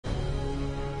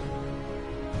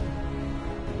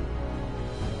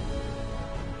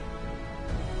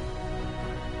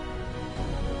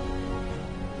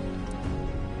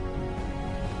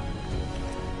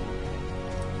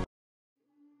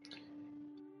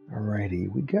Alrighty,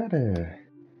 we got a...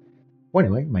 Well,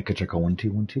 anyway, mic check 1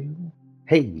 2 1 2.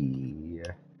 Hey,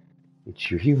 it's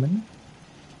your human,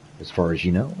 as far as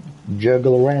you know,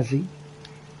 Juggler Razzie.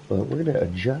 But we're gonna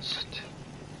adjust,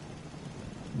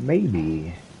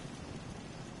 maybe,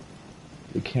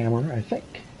 the camera, I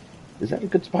think. Is that a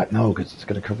good spot? No, because it's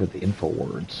gonna cover the info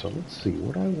words. So let's see,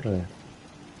 where do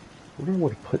I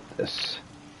wanna put this?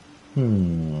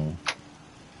 I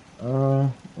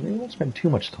won't spend too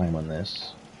much time on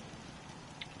this.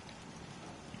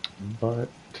 But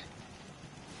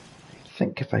I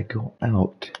think if I go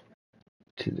out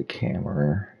to the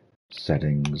camera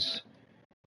settings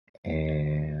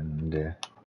and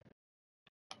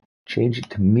change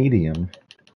it to medium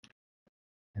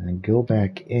and then go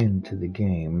back into the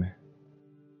game,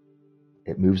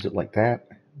 it moves it like that.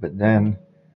 But then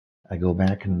I go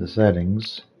back into the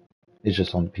settings. It's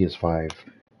just on the PS5.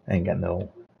 I ain't got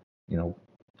no,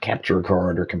 capture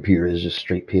card or computer. It's just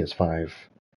straight PS5.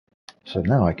 So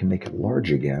now I can make it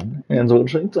large again. And so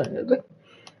she said.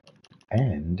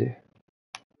 And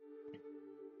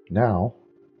now,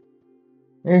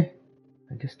 I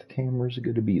guess the cameras are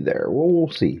going to be there. Well, we'll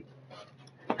see.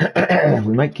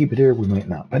 We might keep it here, we might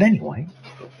not. But anyway,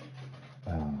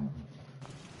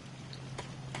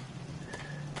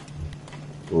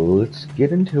 let's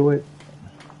get into it.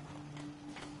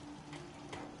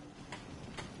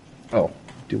 Oh,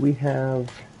 do we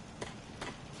have...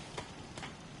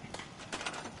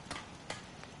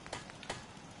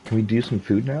 Can we do some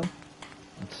food now?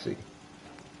 Let's see.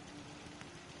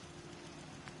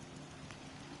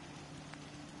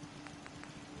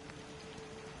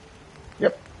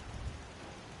 Yep.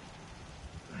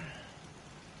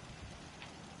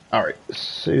 Alright,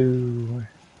 so...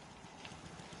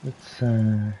 Let's see.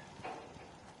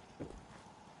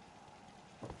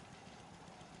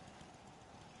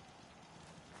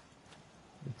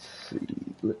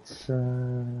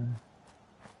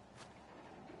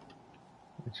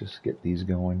 Let's just get these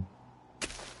going.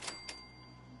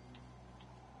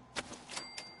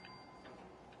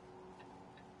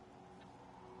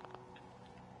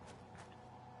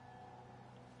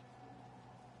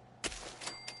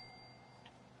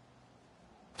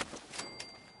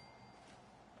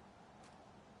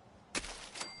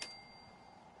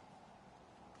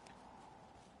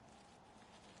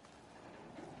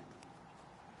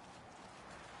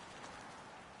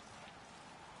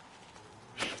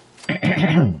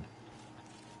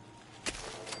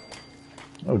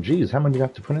 Oh geez, how many do you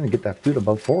have to put in to get that food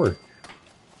above 4?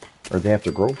 Or they have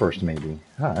to grow first, maybe.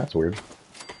 Ah, that's weird.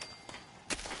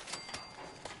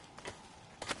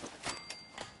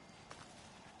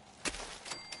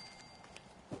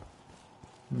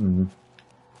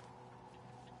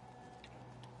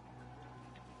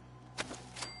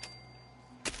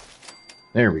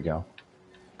 There we go.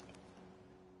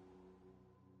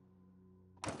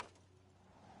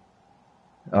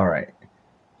 Alright,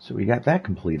 so we got that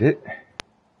completed.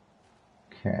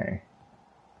 Okay.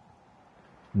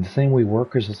 In the same way,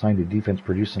 workers assigned to defense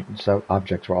produce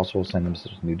objects will also assign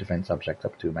themselves new defense objects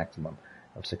up to a maximum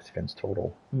of 6 defense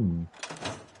total.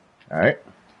 Alright.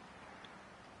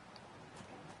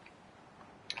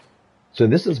 So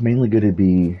this is mainly going to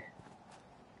be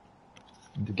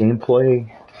the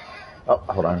gameplay. Oh,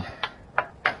 hold on.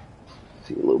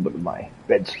 See a little bit of my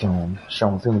bedstone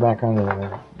showing through the background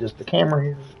of just the camera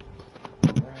here.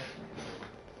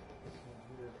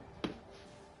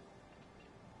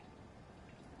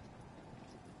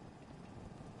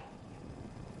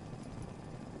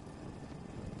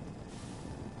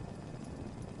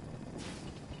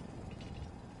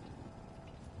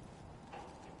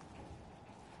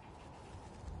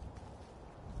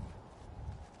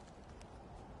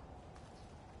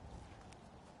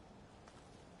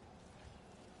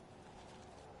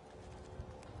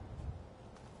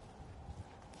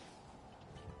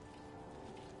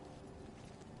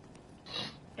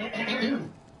 I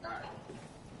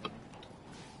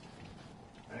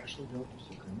actually don't use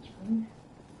the green screen.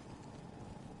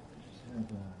 I just have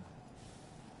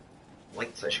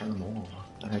lights I turn them on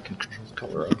that I can control the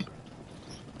color of.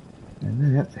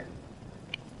 And that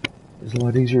is a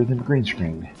lot easier than the green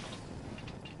screen.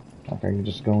 Like I can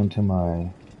just go into my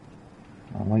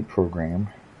light program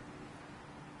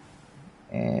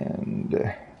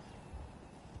and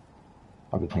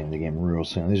I'll be playing the game real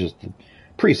soon. It's just the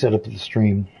pre-setup of the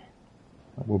stream.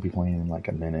 We'll be playing in like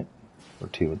a minute or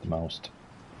 2 at the most.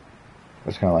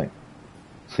 It's kind of like,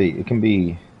 see, it can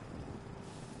be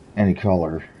any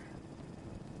color,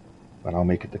 but I'll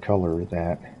make it the color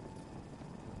that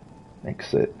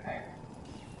makes it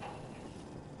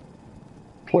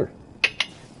clear.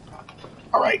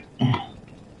 All right.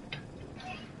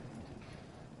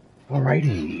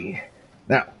 Alrighty.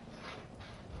 Now,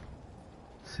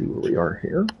 let's see where we are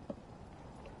here.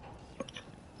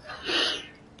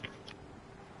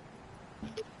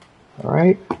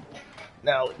 Alright.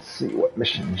 Now let's see what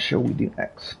mission shall we do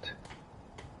next.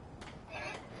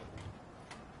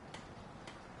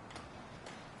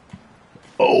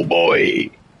 Oh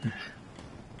boy!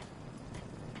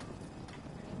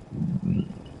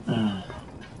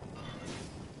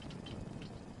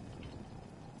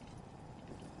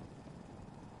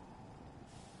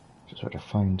 Just have to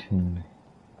fine tune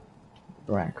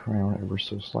the background ever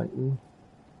so slightly.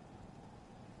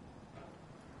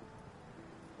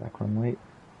 Background light.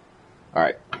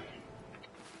 Alright.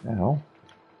 Now,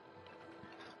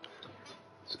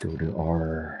 let's go to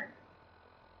our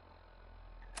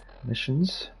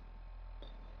missions.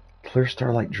 Clear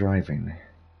Starlight Driving.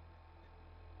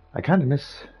 I kind of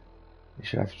miss. You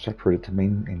should have separated to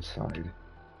main inside.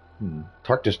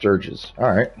 Talk to Sturges.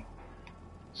 Alright.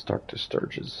 Let's talk to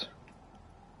Sturges.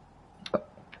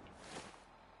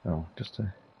 Oh, just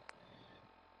a.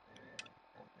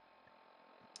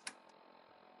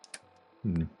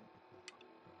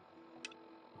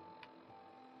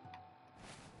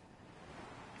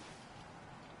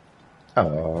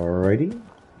 Alrighty.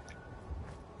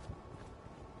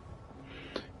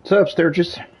 What's up,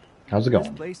 Sturges? How's it going?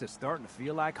 This place is starting to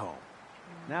feel like home.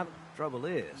 Now the trouble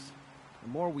is, the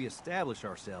more we establish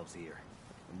ourselves here,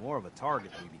 the more of a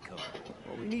target we become.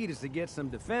 What we need is to get some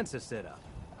defenses set up.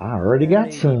 I already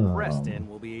got some. Preston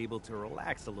will be able to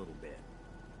relax a little bit.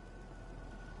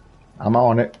 I'm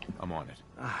on it. I'm on it.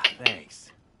 Ah,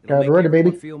 thanks. Got it ready,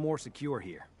 baby. Feel more secure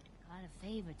here. Got a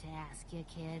favor to ask you,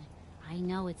 kid. I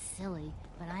know it's silly,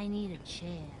 but I need a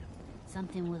chair.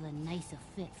 Something with a nicer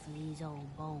fit for these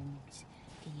old bones.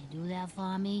 Can you do that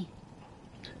for me?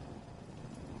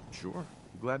 Sure.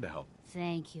 Glad to help.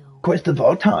 Thank you. Quest of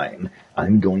all time.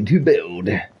 I'm going to build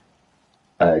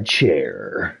a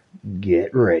chair.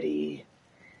 Get ready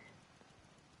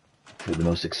for the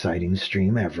most exciting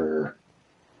stream ever.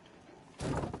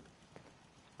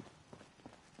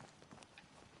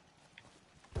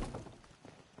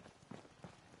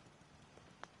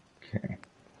 Okay.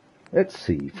 Let's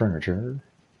see. Furniture.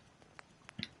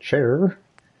 Chair.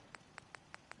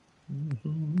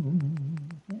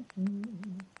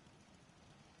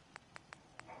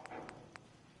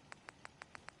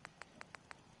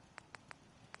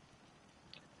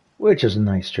 Which is a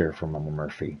nice chair for Mama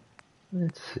Murphy.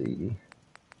 Let's see.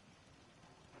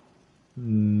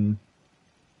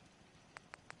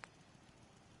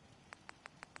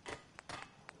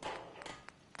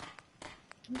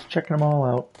 Just checking them all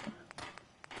out.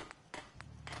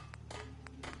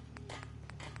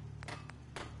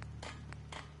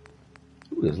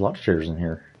 Ooh, there's a lot of chairs in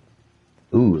here.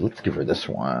 Ooh, let's give her this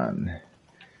one.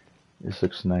 This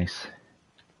looks nice.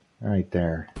 Right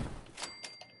there.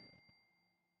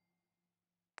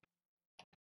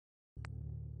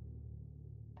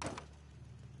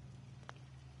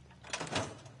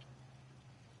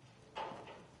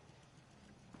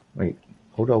 Wait,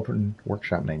 hold open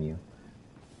workshop menu.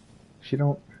 She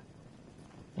don't.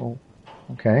 Oh,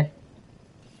 okay.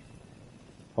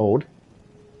 Hold.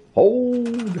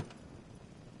 Hold!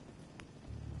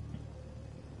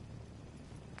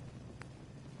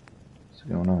 What's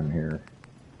going on here?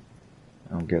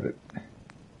 I don't get it.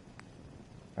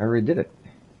 I already did it.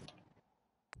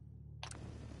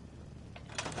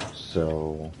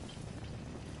 So,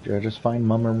 did I just find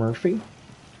Mama Murphy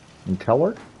and tell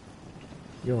her?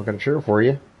 Yo, I got a chair for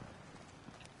you.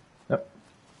 Yep.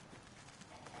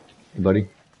 Hey, buddy.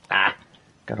 Ah,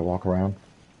 gotta walk around.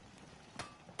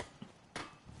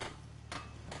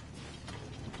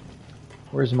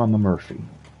 Where's Mama Murphy?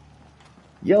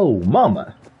 Yo,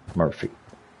 Mama Murphy.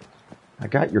 I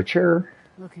got your chair.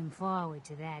 Looking forward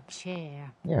to that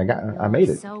chair. Yeah, I made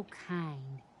it. So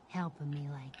kind, helping me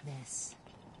like this.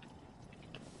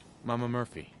 Mama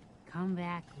Murphy. Come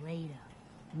back later.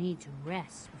 Need to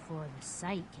rest before the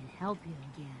sight can help you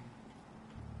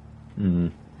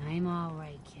again. I'm all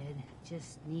right, kid.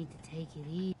 Just need to take it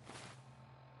easy.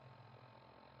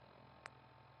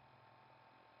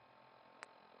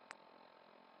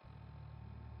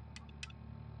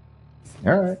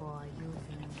 All right. Before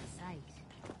using the sight.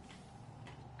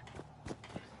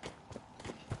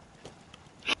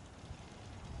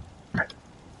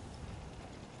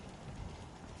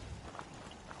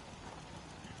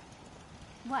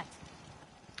 What?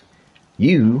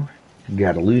 You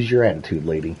gotta lose your attitude,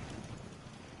 lady.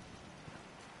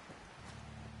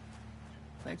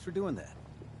 Thanks for doing that.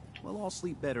 We'll all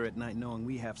sleep better at night knowing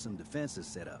we have some defenses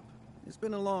set up. It's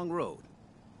been a long road.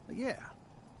 But yeah,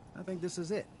 I think this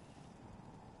is it.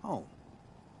 Home.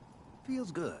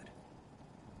 Feels good.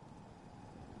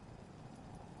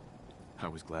 I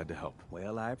was glad to help.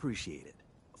 Well, I appreciate it.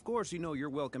 Of course, you know you're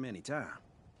welcome anytime.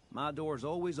 My door's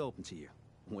always open to you.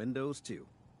 Windows, too.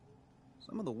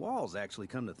 Some of the walls, actually,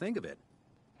 come to think of it.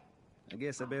 I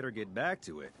guess I better get back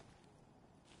to it.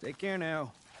 Take care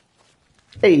now.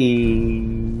 Hey!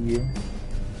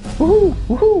 Woohoo!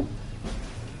 Woohoo!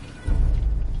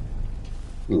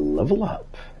 Level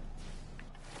up.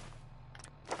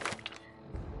 Let's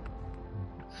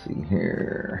see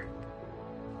here.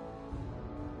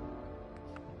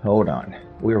 Hold on.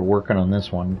 We are working on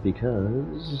this one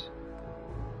because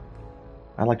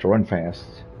I like to run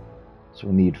fast. So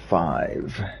we need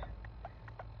 5.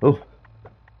 Oh,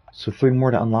 so 3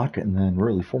 more to unlock it and then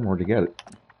really 4 more to get it.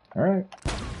 Alright.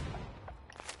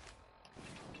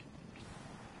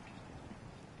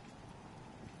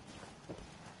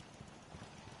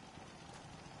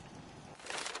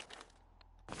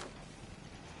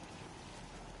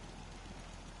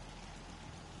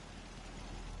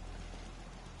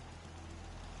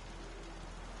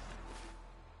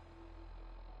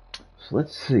 So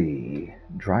let's see.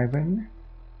 Driving,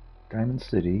 Diamond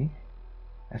City.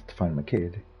 I have to find my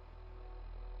kid.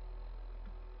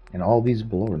 And all these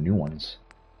below are new ones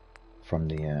from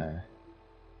the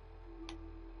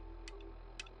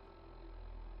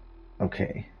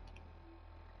okay.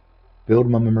 Build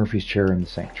Mama Murphy's chair in the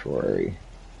sanctuary.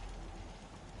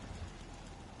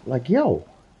 Like, yo,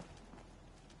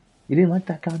 you didn't like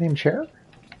that goddamn chair?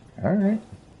 Alright.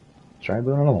 Try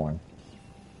building another one.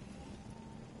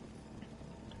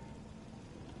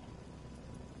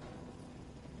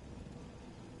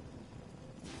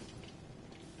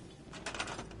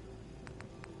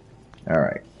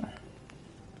 Alright.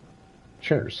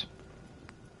 Chairs.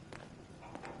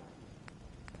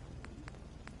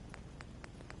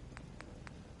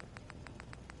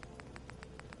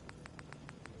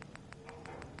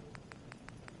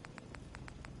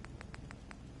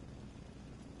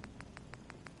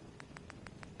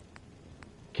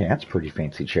 Okay, that's a pretty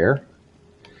fancy chair.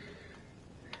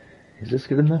 Is this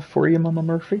good enough for you, Mama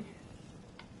Murphy?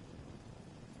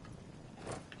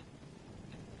 How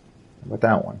about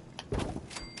that one?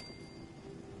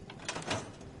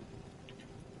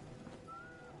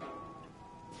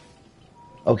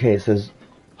 Okay, it says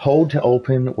hold to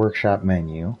open workshop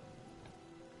menu.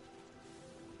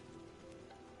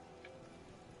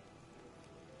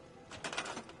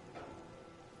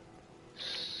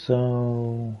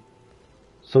 So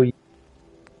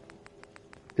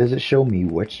does it show me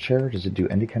which chair? Does it do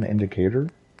any kind of indicator?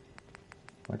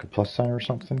 Like a plus sign or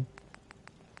something?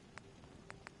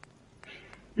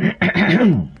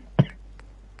 Hmm.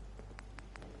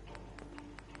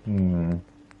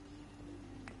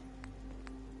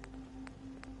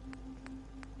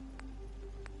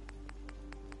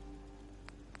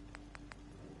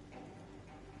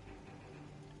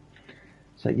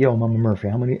 It's like, yo, Mama Murphy,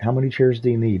 how many chairs do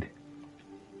you need?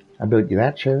 I built you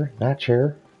that chair, that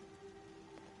chair.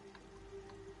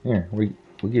 Here,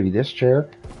 we'll give you this chair.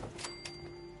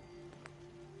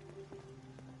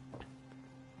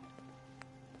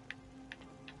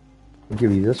 We'll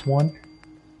give you this one.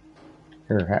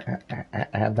 Here,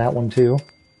 have that one too.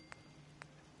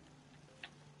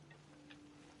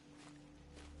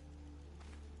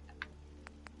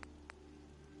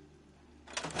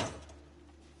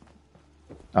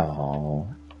 Oh.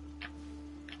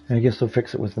 And I guess they'll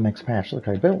fix it with the next patch. Look,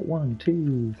 I built 1,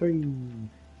 2, 3,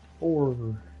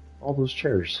 4, all those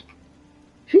chairs.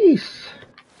 Jeez.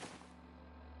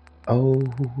 Oh,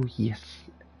 yes.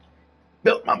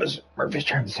 Built Mama's Murphy's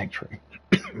chair in the sanctuary.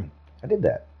 I did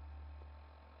that.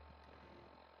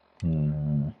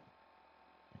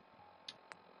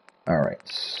 Alright,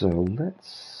 so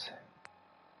let's...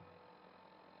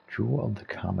 Jewel of the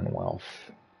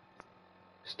Commonwealth.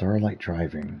 Starlight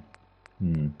Driving.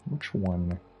 Which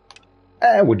one?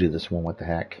 We'll do this one, what the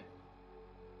heck.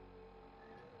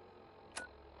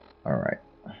 Alright.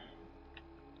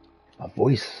 My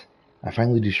voice. I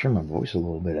finally do share my voice a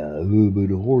little bit. A little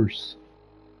bit of hoarse.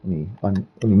 Let me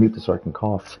mute this so I can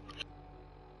cough.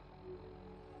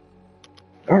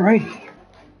 Alrighty.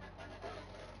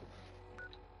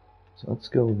 So let's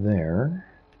go there.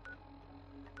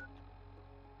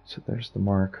 So there's the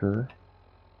marker.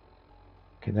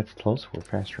 Okay, that's close. We'll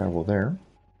fast travel there.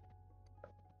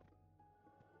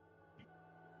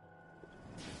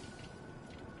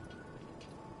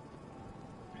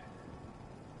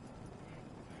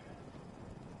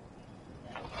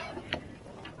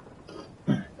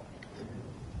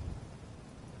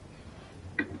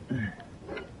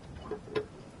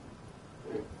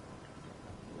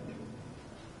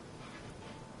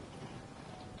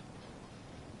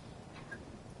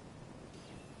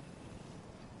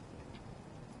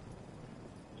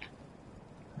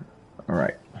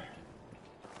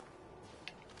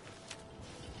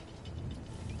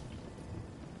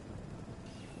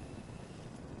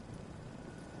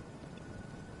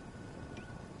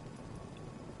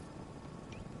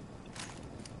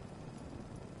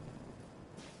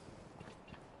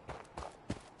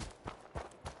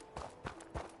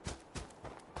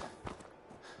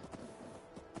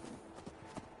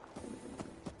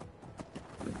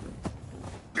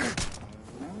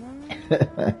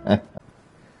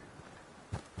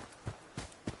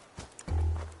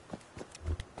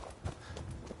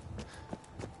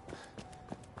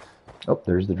 Oh,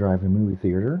 there's the drive-in movie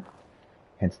theater.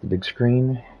 Hence the big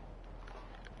screen.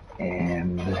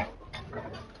 And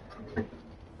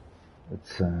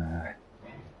let's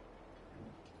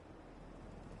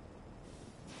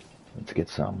get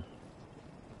some.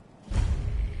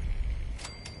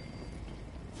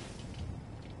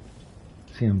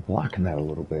 See, I'm blocking that a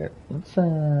little bit. Let's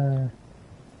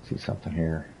see something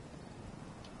here.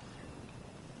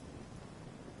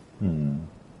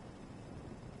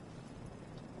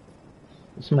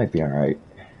 This might be alright.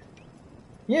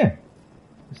 Yeah.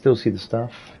 I still see the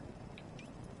stuff.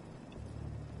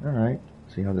 Alright.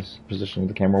 See how this position of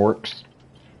the camera works.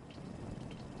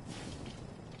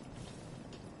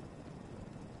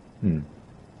 So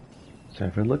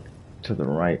if I look to the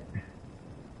right,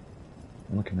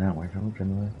 I'm looking that way. If I look to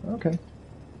the left, okay.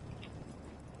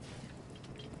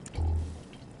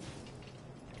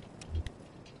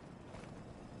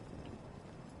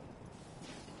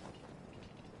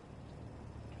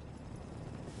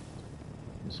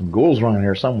 There's some ghouls running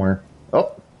here somewhere.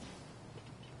 Oh.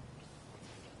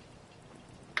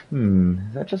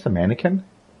 Is that just a mannequin?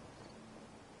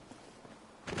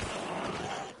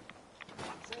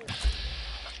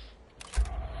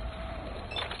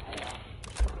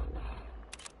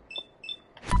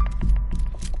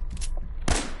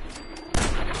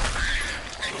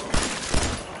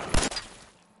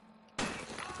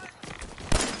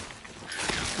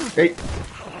 Hey.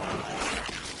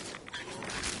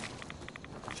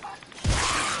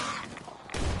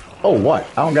 Oh, what?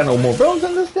 I don't got no more bones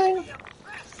in this thing?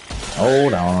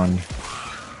 Hold on.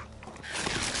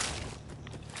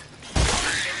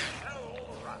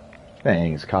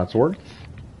 Thanks, Cotsworth.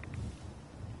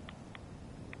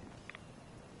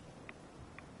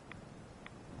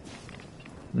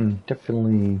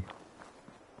 Definitely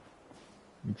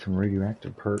need some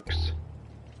radioactive perks.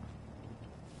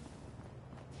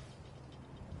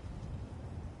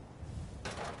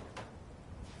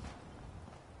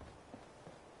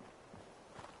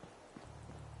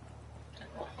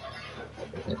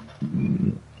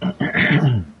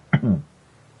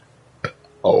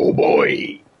 Oh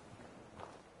boy.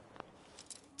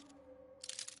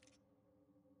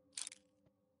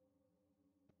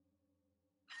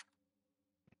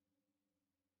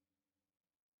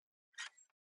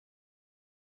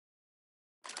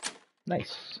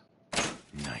 Nice.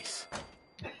 Nice.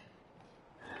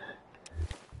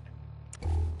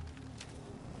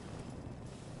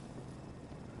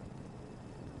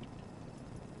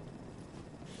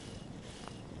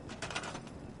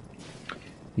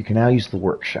 You can now use the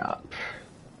workshop.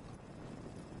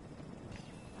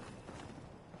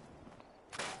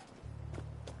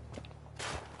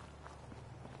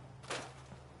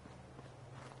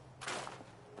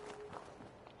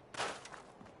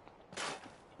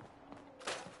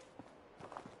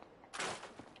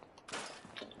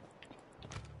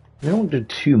 I don't do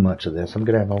too much of this. I'm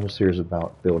going to have a whole series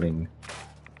about building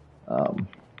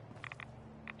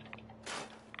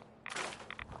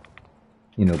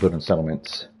building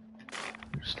settlements.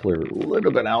 Just clear a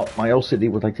little bit out. My LCD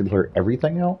would like to clear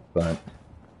everything out, but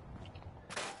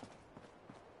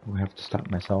I'll have to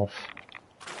stop myself.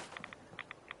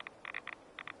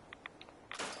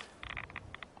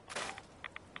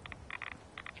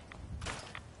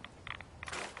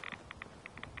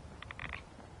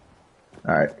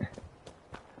 Alright.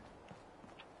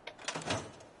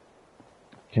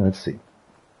 Okay, let's see.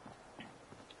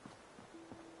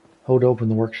 Hold open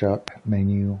the workshop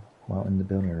menu while in the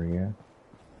build area.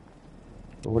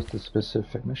 But what's the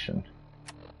specific mission?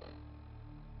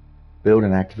 Build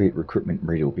and activate recruitment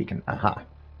radio beacon. Aha.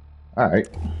 Alright.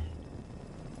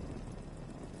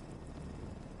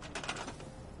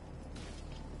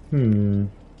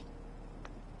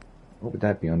 What would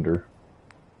that be under?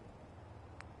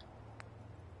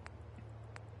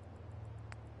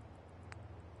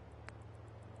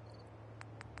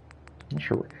 I'm not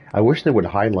sure. I wish they would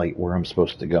highlight where I'm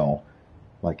supposed to go.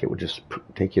 Like it would just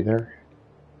take you there.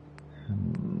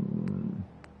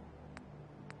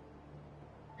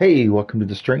 Hey, welcome to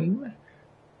the stream.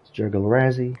 It's Juggle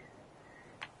Razzie.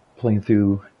 Playing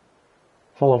through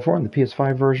Fallout 4 in the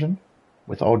PS5 version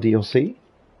with all DLC.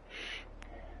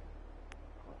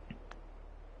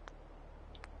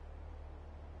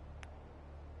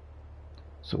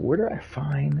 So where do I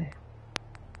find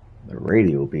the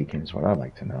radio beacon is what I'd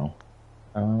like to know.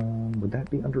 Would that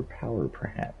be under power,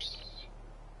 perhaps?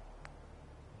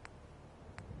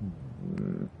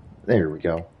 There we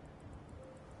go.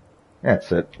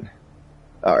 That's it.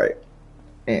 Alright.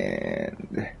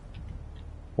 And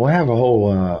Well, I have a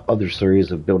whole other series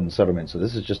of building settlements, so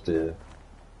this is just a...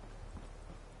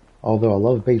 Although I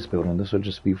love base building, this would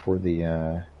just be for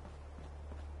the...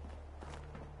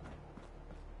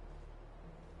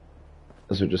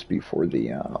 This would just be for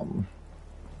the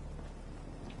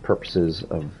purposes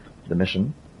of the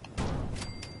mission.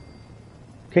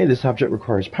 Okay, this object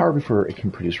requires power before it can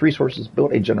produce resources.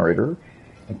 Build a generator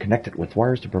and connect it with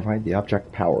wires to provide the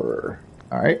object power.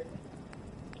 Alright.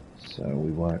 So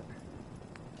we want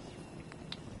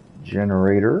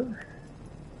generator.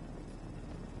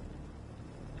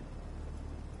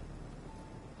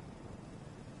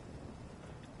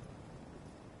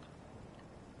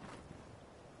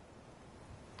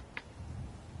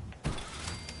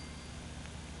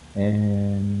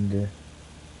 And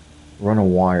run a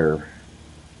wire.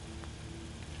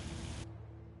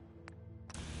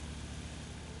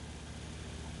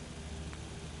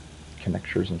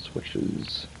 Connectors and switches.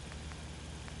 Is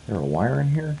there a wire in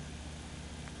here?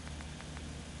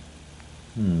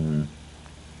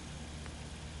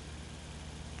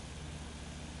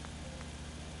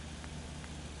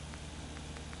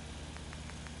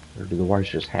 Or do the wires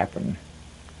just happen?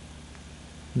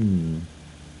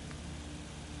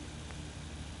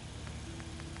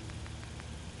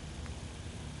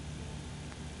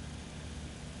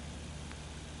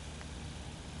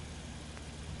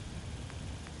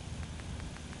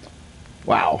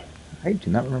 Wow, I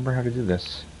do not remember how to do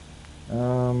this.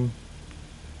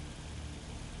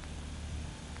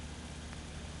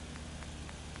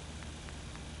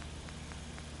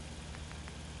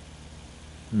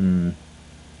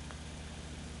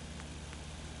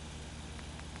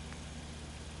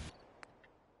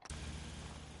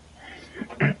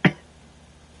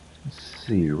 Let's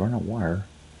see, run a wire.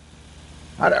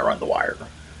 How did I run the wire?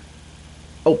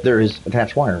 Oh, there is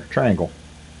attached wire. Triangle.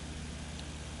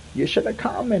 You should have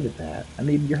commented that. I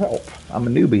need your help. I'm a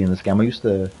newbie in this game. I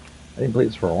didn't play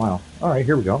this for a while. Alright,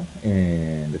 here we go.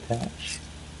 And attach.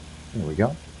 There we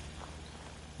go.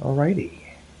 Alrighty.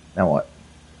 Now what?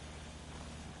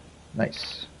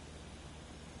 Nice.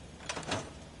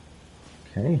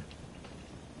 Okay.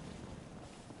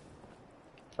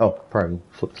 Oh, probably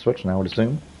flip the switch now, I would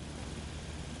assume.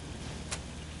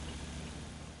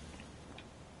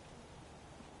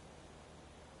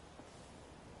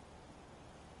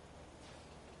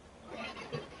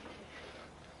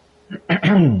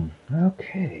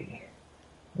 Okay.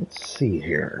 Let's see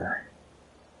here.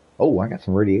 Oh, I got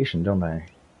some radiation, don't I?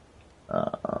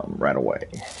 Right away.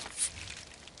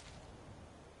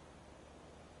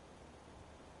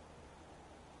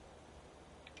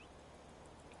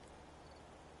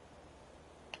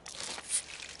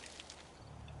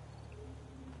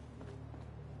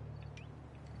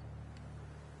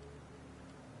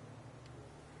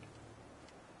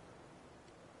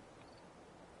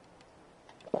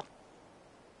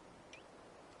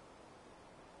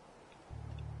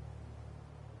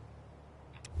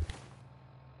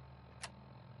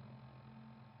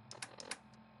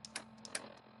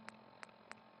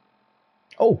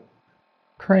 Oh,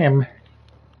 cram.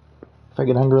 If I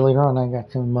get hungry later on, I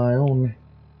got some of my own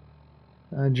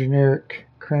generic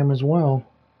cram as well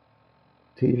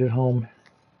to eat at home.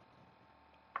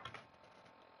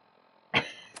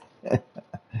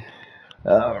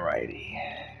 Alrighty.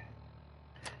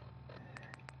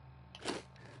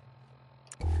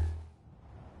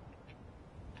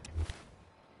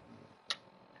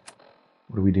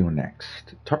 What are we doing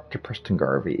next? Talk to Preston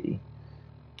Garvey.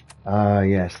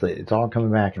 Yes, it's all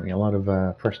coming back at me. A lot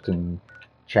of Preston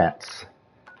chats.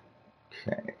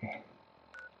 Okay.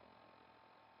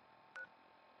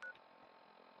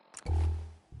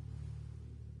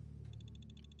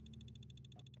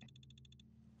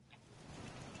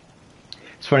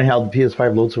 It's funny how the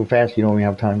PS5 loads so fast. You don't even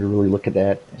have time to really look at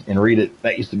that and read it.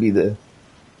 That used to be the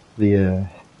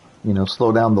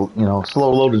slow down the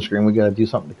slow loading screen. We got to do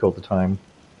something to kill the time.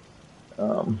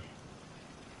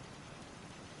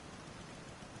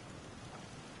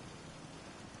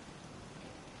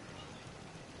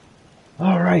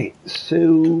 All right,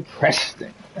 so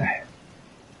Preston,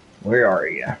 where are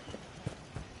you?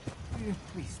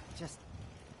 Please, just...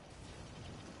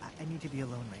 I need to be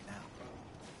alone right now.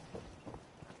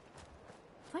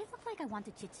 Do I look like I want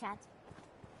to chit-chat?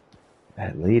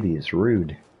 That lady is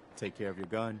rude. Take care of your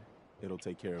gun. It'll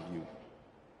take care of you.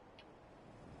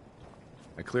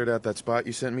 I cleared out that spot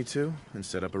you sent me to and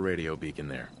set up a radio beacon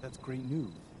there. That's great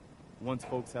news. Once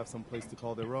folks have some place to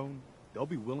call their own, they'll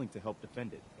be willing to help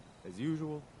defend it. As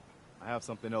usual, I have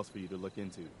something else for you to look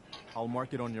into. I'll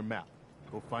mark it on your map.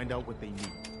 Go find out what they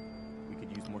need. We could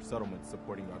use more settlements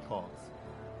supporting our cause.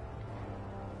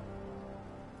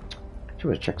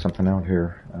 Should we check something out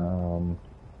here?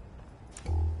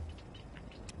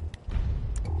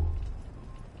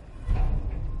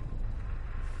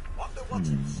 What's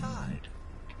inside?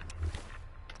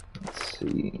 Let's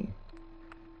see.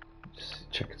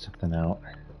 Just checking something out.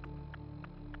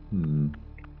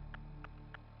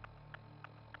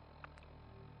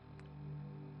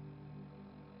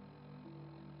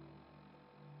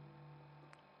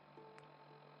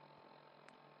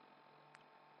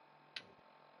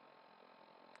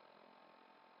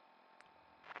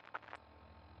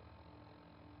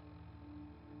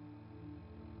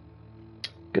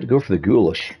 Gotta go for the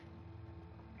ghoulish.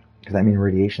 Because that means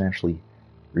radiation actually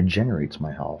regenerates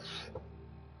my health.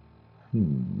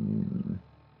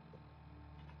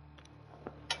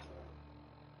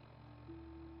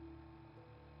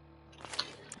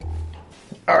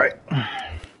 Alright.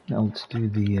 Now let's do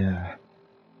the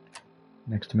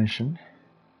next mission.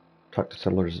 Talk to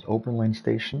settlers at Oberlin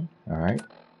Station. Alright.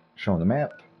 Showing the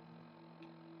map.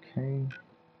 Okay.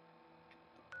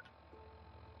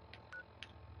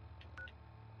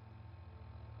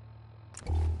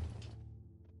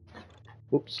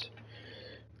 Whoops.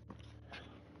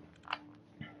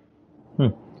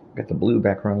 Got the blue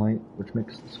background light, which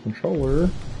makes this controller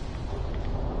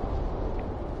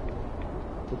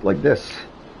look like this.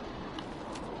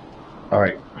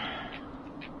 Alright.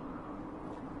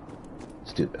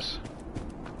 Let's do this.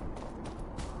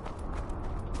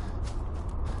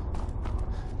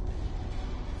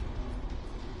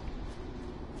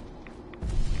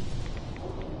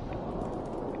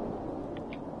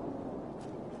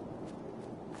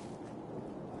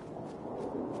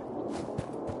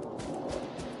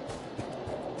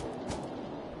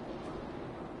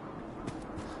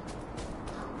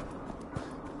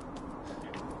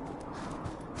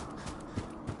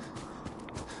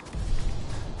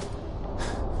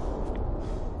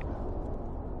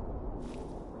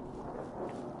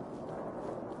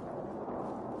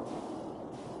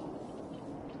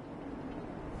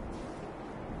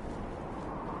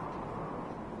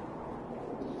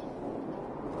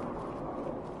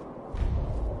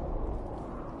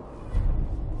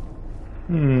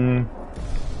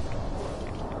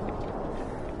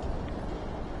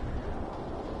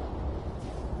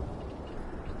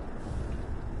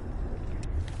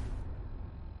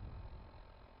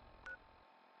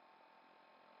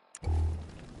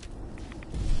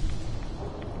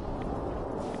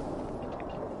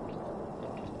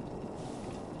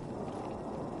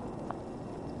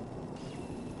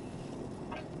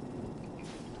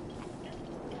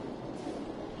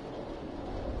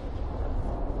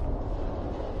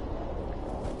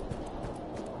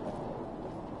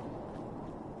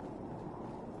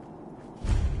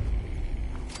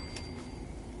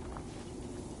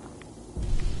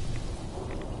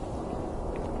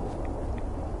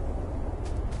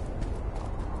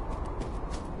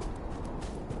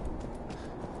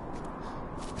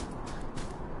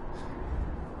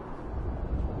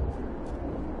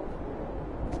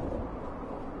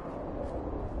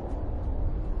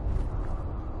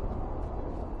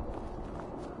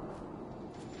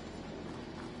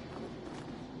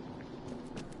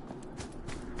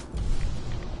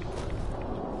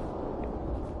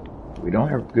 We don't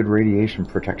have good radiation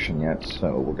protection yet,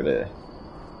 so we're gonna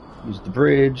use the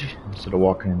bridge instead of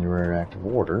walking in the radioactive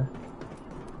water.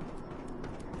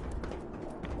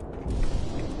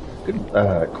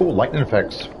 Good, cool lightning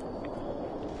effects.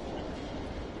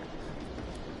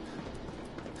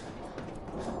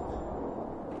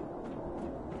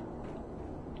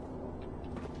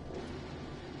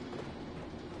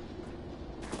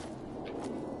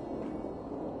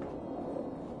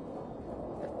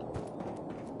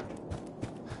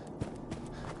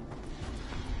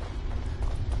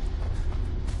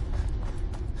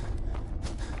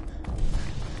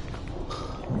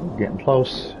 Getting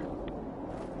close.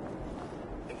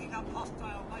 Picking up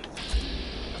hostile light.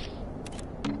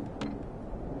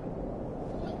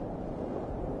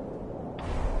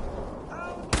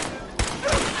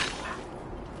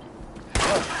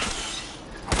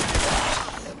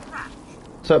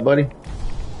 What's up, buddy?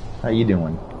 How you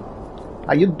doing?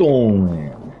 How you doing?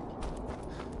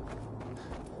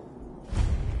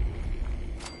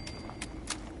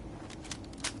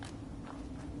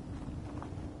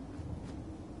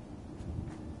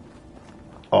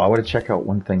 Oh, I want to check out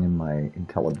one thing in my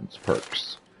intelligence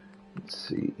perks. Let's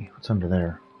see. What's under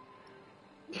there?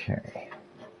 Okay.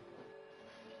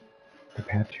 The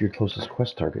path to your closest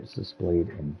quest target is displayed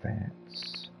in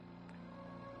VATS.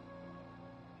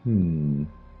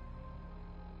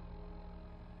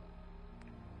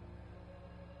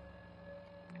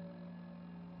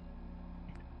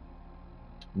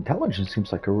 Intelligence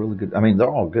seems like a really good... I mean,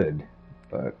 they're all good,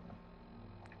 but...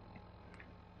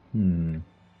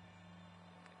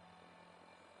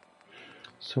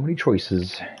 So many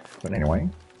choices. But anyway.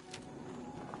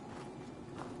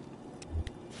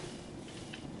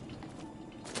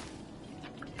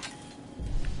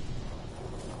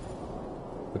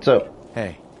 What's up?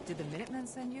 Hey. Did the Minutemen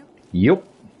send you? Yep.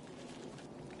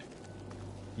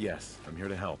 Yes, I'm here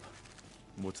to help.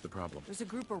 What's the problem? There's a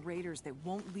group of raiders that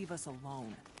won't leave us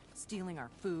alone, stealing our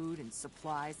food and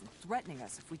supplies and threatening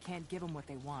us if we can't give them what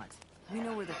they want. We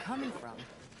know where they're coming from,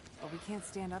 but we can't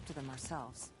stand up to them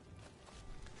ourselves.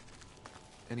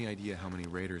 Any idea how many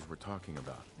raiders we're talking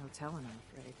about? No telling,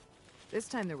 I'm afraid. This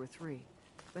time there were 3,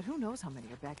 but who knows how many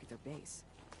are back at their base.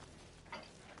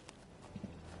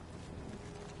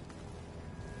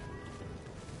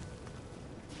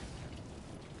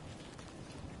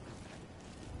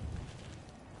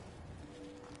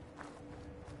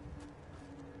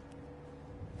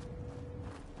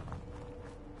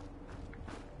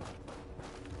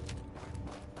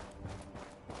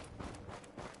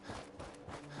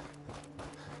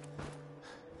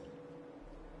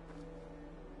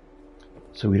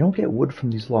 So we don't get wood from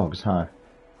these logs, huh?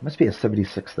 Must be a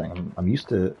 76 thing. I'm used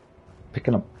to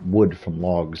picking up wood from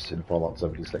logs in Fallout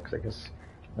 76, I guess.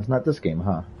 That's not this game,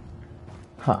 huh?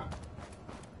 Huh.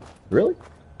 Really?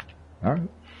 Alright.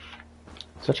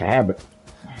 Such a habit.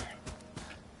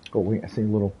 Oh wait, I see a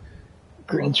little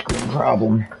green screen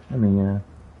problem. Let me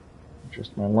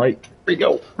adjust my light. There we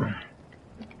go.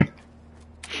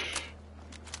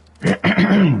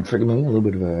 Forgive me, a little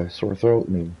bit of a sore throat. Let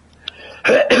me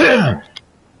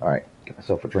Alright, get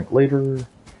myself a drink later.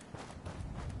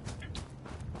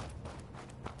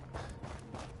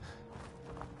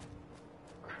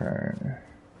 Okay.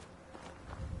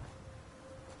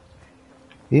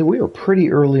 Yeah, we are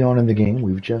pretty early on in the game.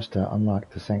 We've just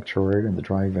unlocked the sanctuary and the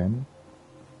drive-in.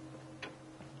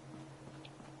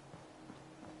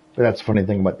 But that's the funny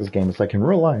thing about this game. It's like in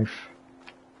real life,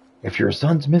 if your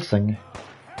son's missing,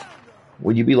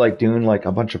 would you be like doing like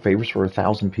a bunch of favors for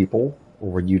 1,000 people? Or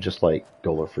would you just like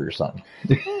go look for your son?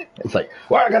 It's like,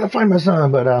 well, I gotta find my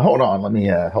son, but hold on, let me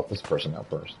help this person out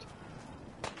first.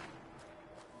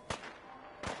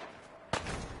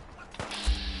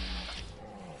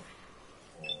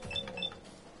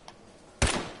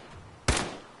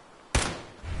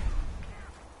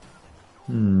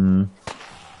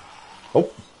 Oh.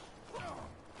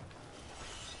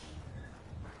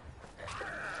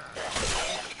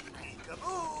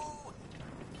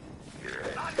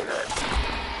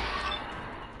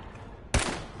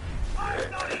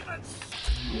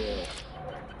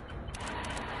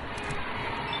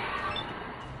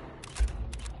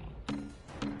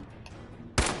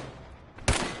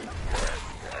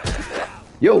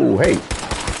 Yo, hey.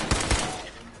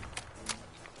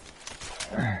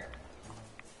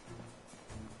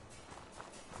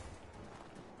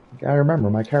 Gotta remember,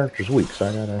 my character's weak, so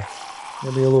I gotta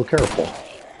be a little careful.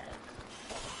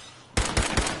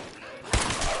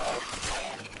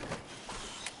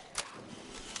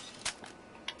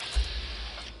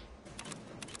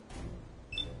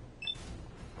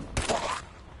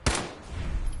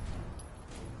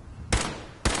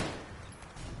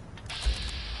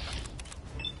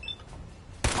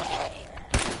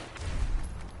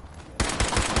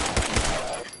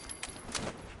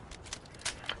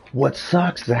 What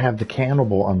sucks is I have the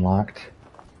cannibal unlocked,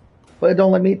 but it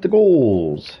don't let me eat the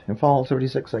goals. In Fallout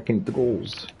 76, I can eat the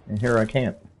goals, and here I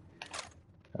can't.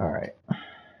 Alright. Well,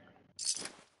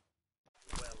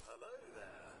 hello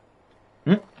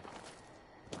there.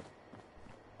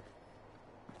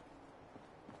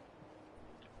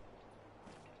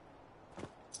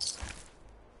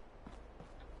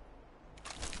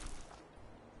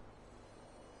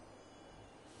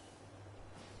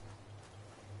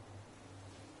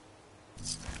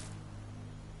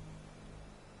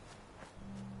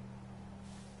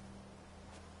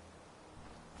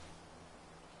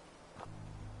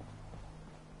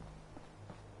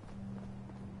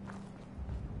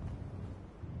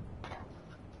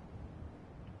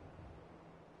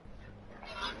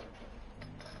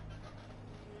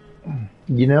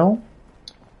 You know,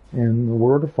 in the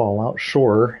world of Fallout,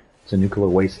 sure, it's a nuclear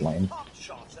wasteland.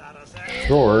 Shots at us, eh?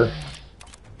 Sure,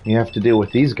 you have to deal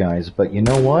with these guys, but you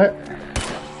know what?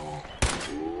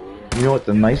 You know what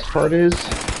the nice part is?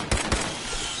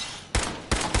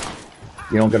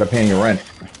 You don't gotta pay your rent.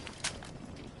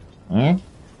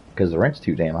 Because the rent's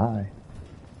too damn high.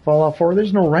 Fallout 4,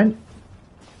 there's no rent.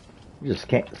 You just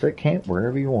can't sit camp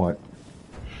wherever you want.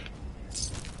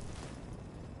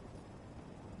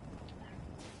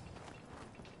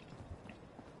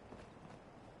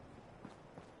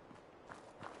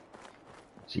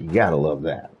 So you gotta love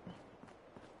that.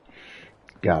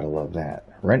 Gotta love that.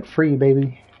 Rent free,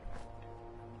 baby.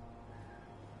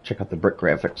 Check out the brick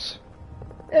graphics.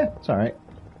 Yeah, it's alright.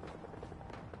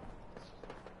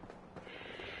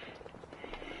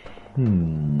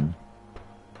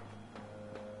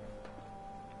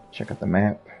 Check out the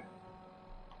map.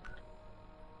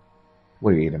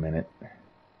 Wait a minute.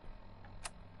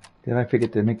 Did I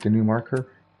forget to make the new marker?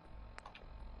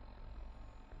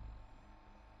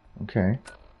 Okay.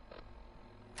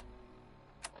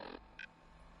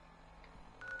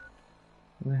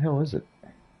 Where the hell is it?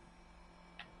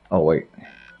 Oh wait.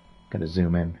 Gotta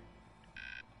zoom in.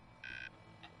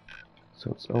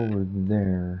 So it's over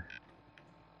there.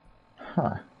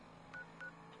 Huh.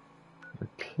 We're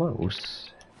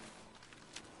close.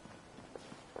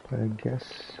 But I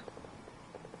guess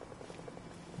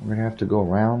we're gonna have to go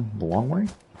around the long way?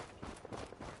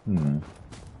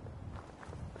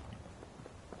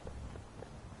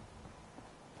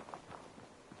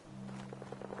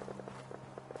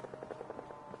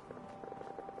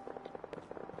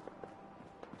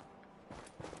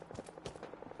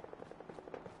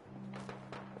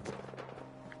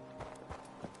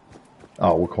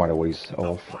 Oh, we're quite a ways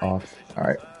off.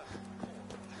 Alright.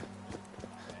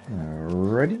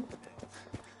 Ready?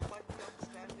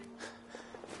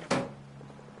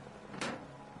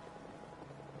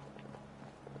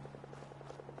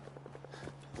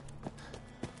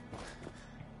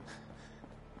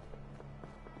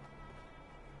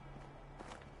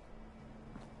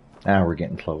 Now we're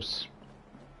getting close.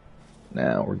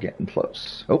 Now we're getting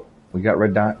close. Oh, we got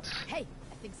red dots. Hey,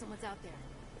 I think someone's out there.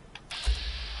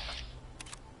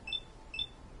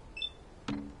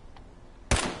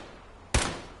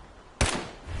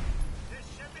 This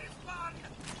should be fun.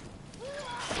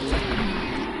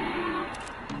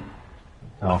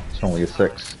 Oh, it's only a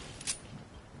 6.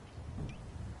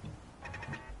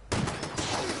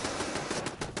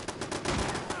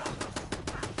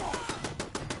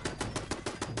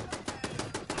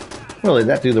 Well, did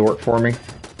that do the work for me?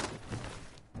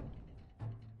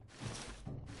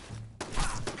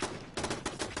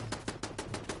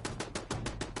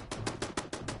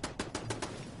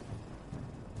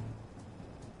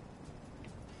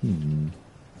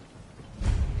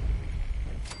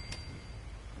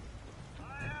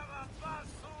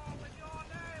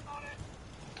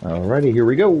 Alrighty, here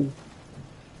we go.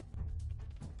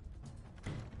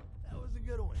 That was a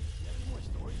good one. You have any more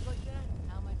stories like that?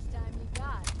 How much time you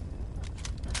got?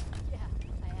 Yeah,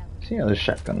 I have. See how this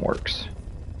shotgun works.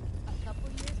 A couple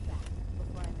years back,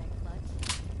 before I met Clutch,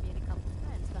 me and a couple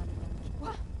friends found a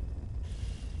young...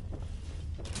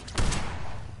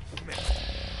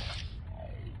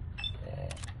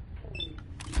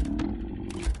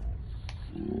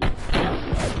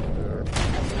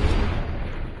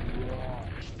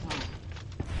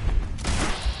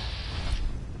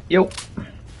 Yo.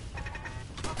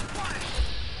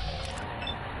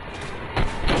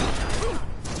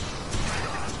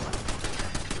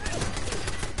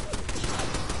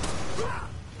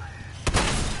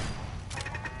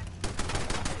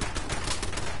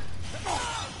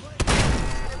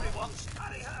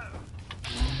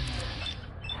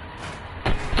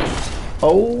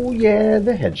 Oh yeah,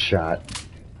 the headshot.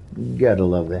 You gotta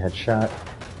love the headshot.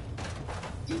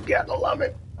 You gotta love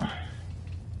it.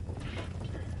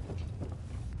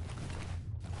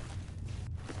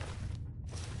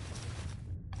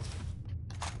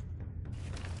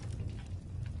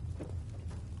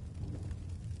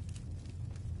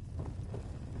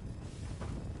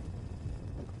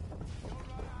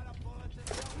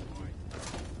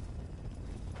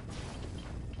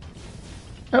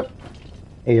 Oh,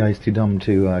 AI's too dumb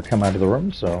to come out of the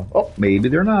room, so... Oh, maybe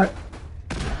they're not.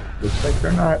 Looks like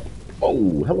they're not.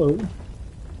 Oh, hello.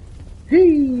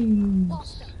 Hey!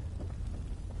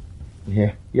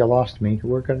 Yeah, you lost me.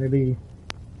 Where can I be?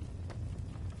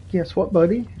 Guess what,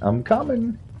 buddy? I'm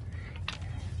coming.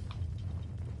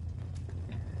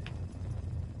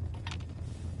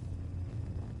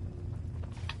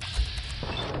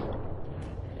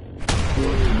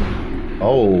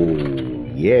 Oh,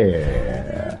 yeah.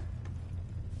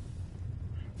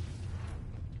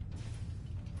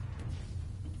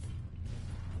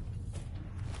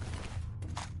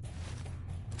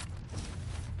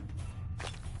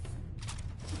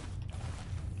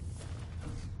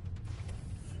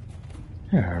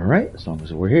 Alright, as long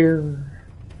as we're here.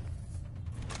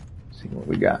 Let's see what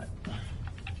we got.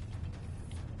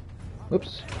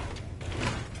 Oops.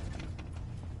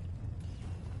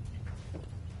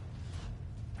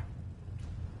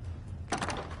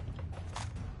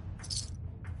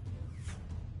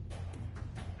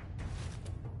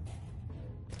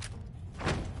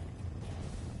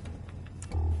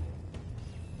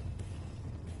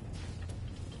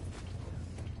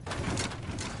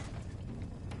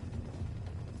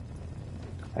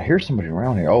 I hear somebody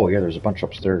around here. Oh yeah, there's a bunch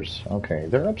upstairs. Okay,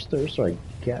 they're upstairs, so I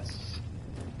guess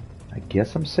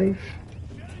I'm safe.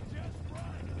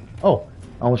 Oh,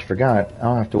 I almost forgot. I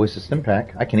don't have to waste a stim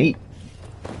pack. I can eat.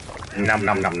 Nom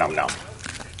nom nom nom nom.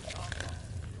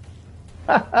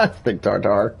 Stick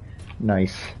tartar.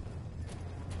 Nice.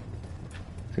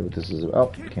 Let's see what this is.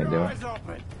 Oh, can't do it.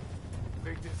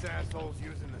 Think this asshole's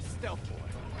using the stealth boy.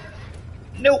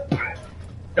 Nope.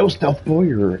 No stealth boy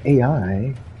or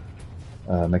AI.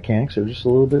 Mechanics are just a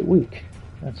little bit weak.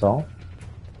 That's all.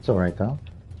 It's alright though.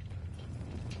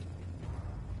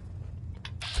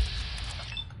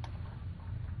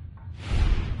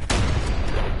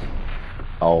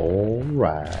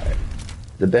 Alright.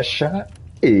 The best shot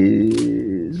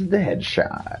is the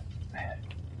headshot.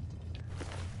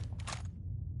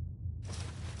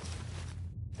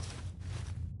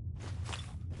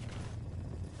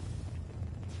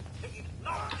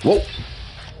 Whoa!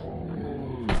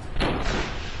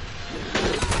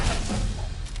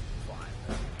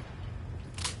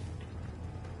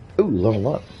 Ooh,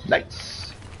 level up.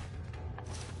 Nice.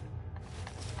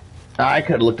 I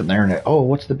could have looked on the internet. Oh,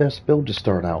 what's the best build to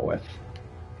start out with?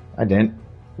 I didn't.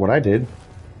 What I did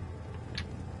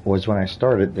was when I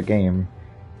started the game,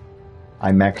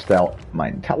 I maxed out my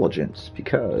intelligence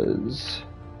because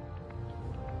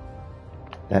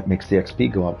that makes the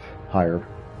XP go up higher.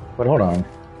 But hold on.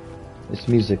 This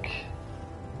music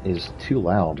is too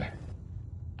loud.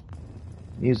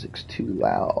 Music's too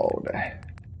loud. I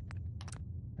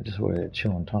just want to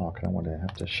chill and talk. I don't want to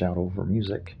have to shout over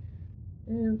music.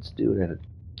 Let's do it at a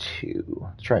 2.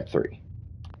 Let's try 3.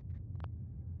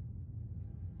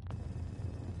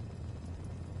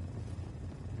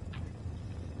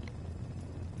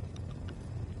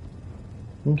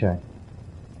 Okay.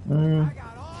 You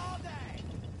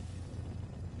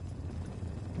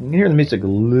can hear the music a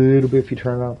little bit if you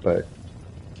turn it up, but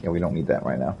yeah, we don't need that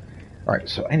right now. Alright,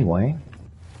 so anyway,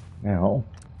 now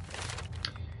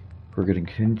we're going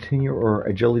to continue our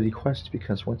agility quest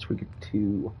because once we get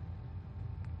to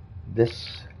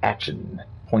this, action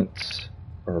points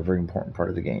are a very important part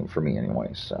of the game for me anyway,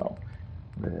 so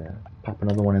I'm going to pop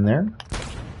another one in there.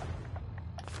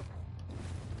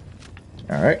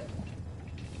 Alright.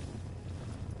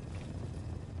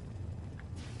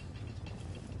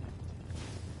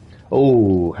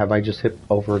 Oh, have I just hit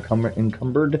over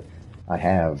encumbered? I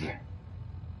have.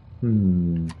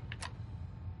 Let's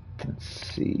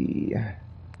see.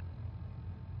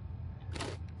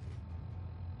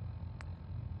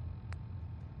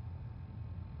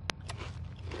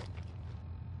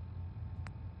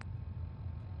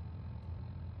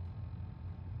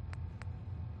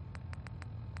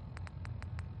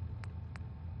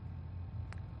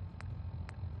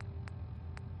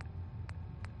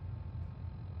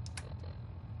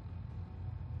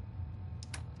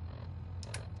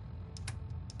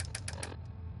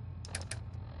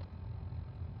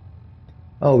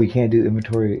 Oh, we can't do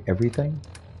inventory everything?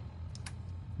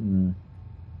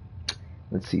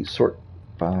 Let's see, sort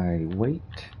by weight.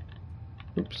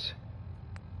 Oops.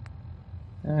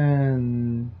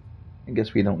 And I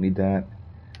guess we don't need that.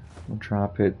 We'll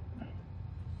drop it.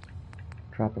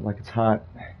 Drop it like it's hot.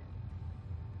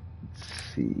 Let's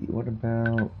see, what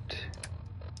about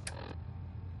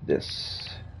this?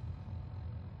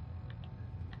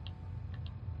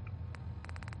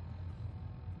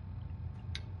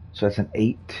 So that's an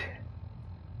 8.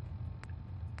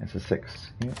 That's a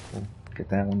 6. Yeah, we'll get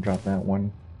that one, drop that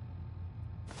one.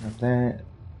 Drop that,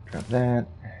 drop that.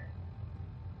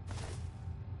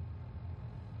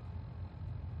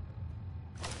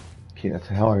 Okay, that's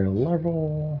a higher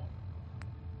level.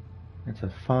 That's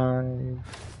a 5.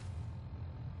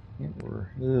 Yeah, we're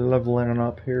leveling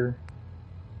up here.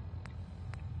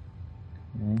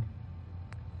 Okay.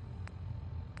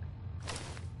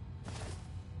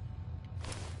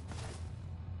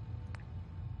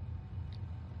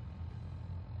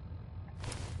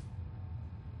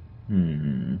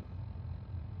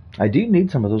 I do need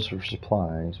some of those for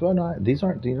supplies. Well, no, these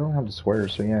aren't. You don't have the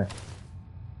squares, so yeah.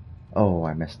 Oh,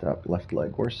 I messed up. Left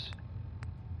leg. Where's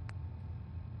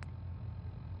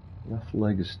left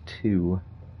leg is 2.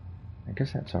 I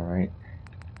guess that's all right.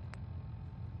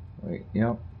 Wait,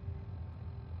 yep.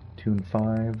 2 and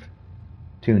 5.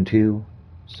 2 and 2.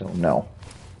 So no.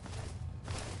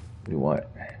 Do what?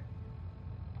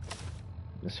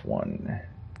 This one.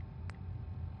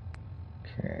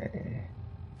 Okay.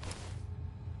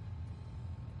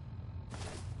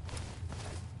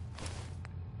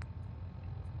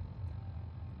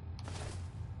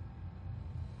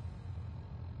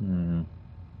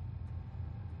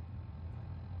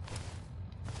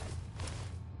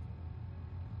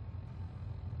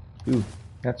 Ooh,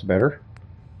 that's better.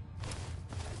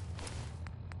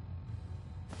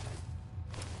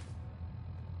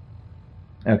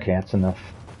 Okay, that's enough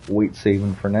weight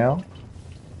saving for now.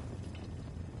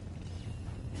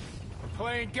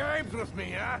 Playing games with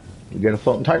me, huh? We got a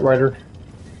floating typewriter.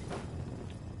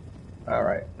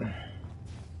 Alright.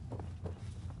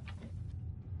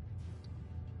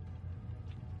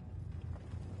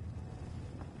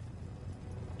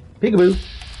 Peekaboo.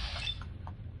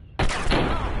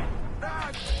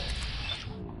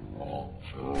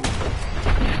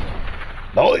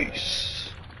 Nice.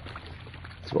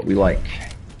 That's what we like.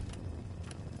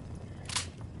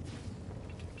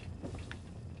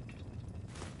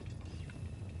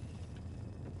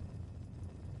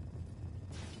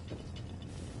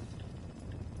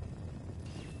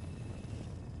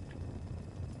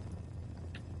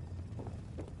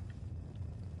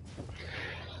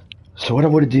 So what I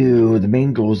want to do, the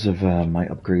main goals of my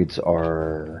upgrades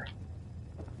are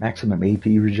maximum AP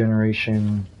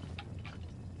regeneration,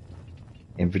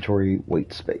 inventory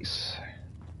weight space.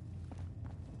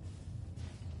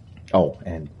 Oh,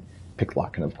 and pick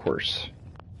locking, of course.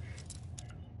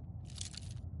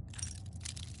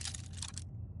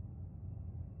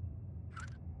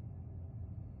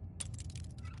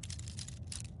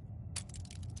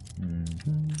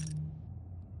 Mm-hmm.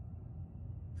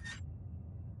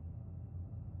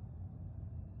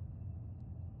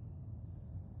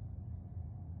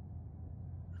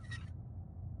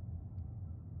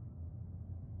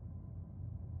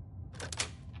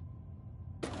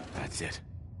 That's it.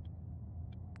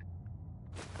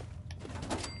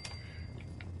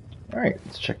 Alright,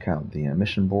 let's check out the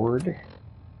mission board.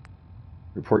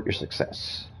 Report your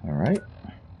success. Alright.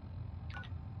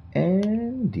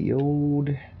 And the old...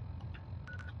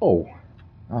 Oh,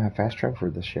 I don't have fast travel for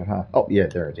this shit, huh? Oh, yeah,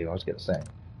 there I do. I was going to say.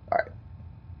 Alright.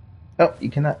 Oh, you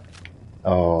cannot...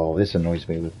 Oh, this annoys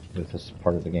me with this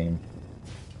part of the game.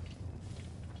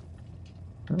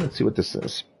 Well, let's see what this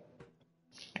says.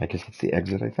 I guess that's the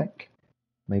exit, I think.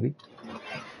 Maybe.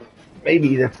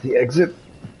 Maybe that's the exit.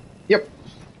 Yep.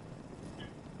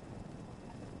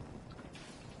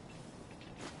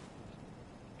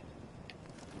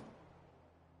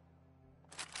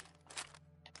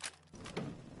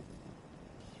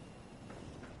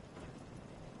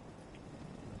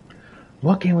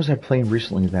 What game was I playing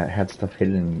recently that had stuff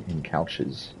hidden in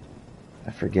couches?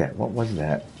 I forget. What was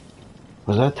that?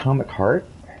 Was that Atomic Heart?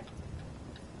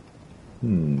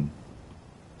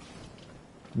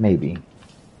 Maybe.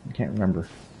 I can't remember.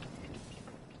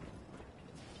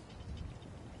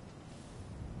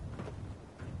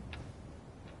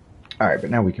 Alright,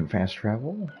 but now we can fast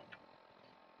travel.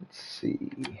 Let's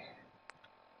see.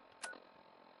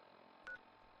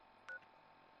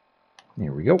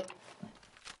 There we go.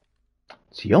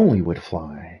 It's the only way to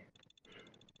fly.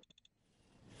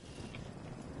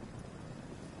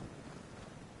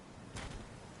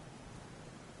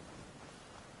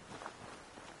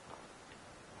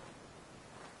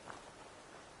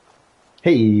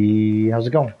 Hey, how's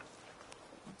it going?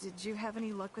 Did you have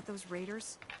any luck with those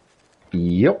raiders?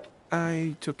 Yep.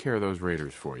 I took care of those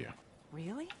raiders for you.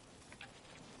 Really?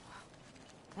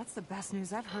 That's the best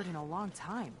news I've heard in a long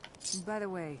time. By the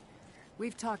way,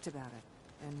 we've talked about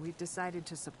it, and we've decided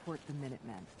to support the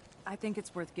Minutemen. I think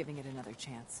it's worth giving it another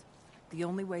chance. The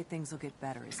only way things will get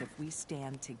better is if we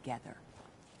stand together.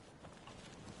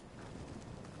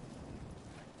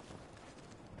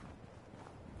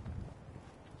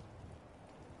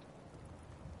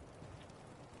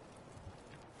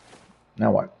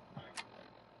 Now what?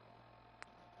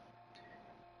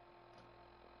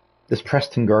 This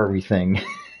Preston Garvey thing.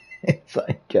 It's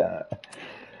like,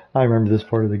 I remember this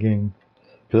part of the game.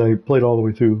 Because I played all the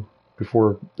way through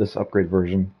before this upgrade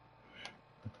version.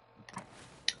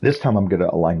 This time I'm going to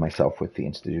align myself with the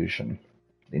institution.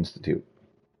 The Institute.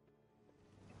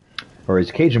 Or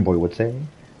as Cajun Boy would say,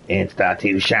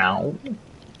 Institution.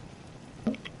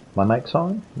 My mic's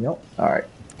on? Yep. Alright.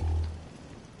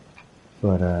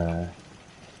 But,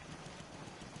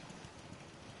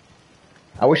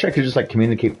 I wish I could just, like,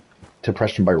 communicate to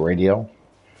Preston by radio.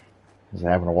 Because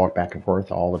I'm having to walk back and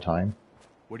forth all the time.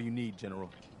 What do you need, General?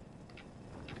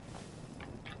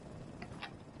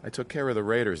 I took care of the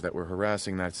raiders that were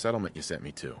harassing that settlement you sent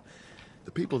me to.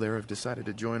 The people there have decided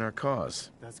to join our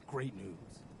cause. That's great news.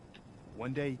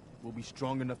 One day, we'll be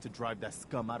strong enough to drive that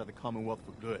scum out of the Commonwealth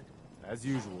for good. As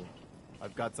usual,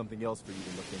 I've got something else for you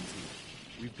to look into.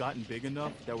 We've gotten big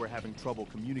enough that we're having trouble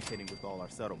communicating with all our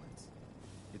settlements.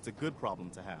 It's a good problem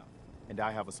to have, and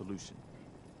I have a solution.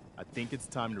 I think it's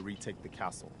time to retake the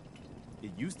castle.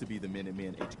 It used to be the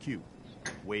Minutemen HQ,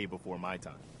 way before my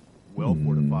time. Well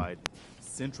fortified,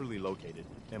 centrally located,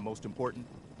 and most important,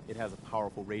 it has a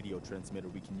powerful radio transmitter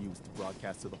we can use to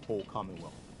broadcast to the whole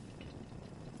Commonwealth.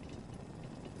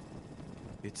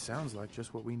 It sounds like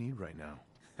just what we need right now.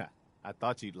 I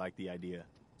thought you'd like the idea.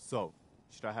 So,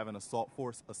 should I have an assault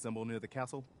force assemble near the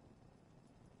castle?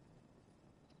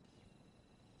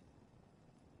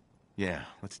 Yeah,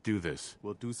 let's do this.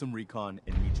 We'll do some recon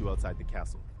and meet you outside the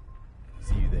castle.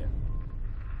 See you there.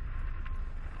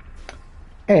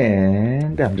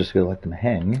 And I'm just going to let them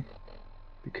hang,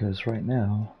 because right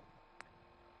now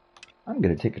I'm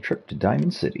going to take a trip to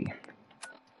Diamond City.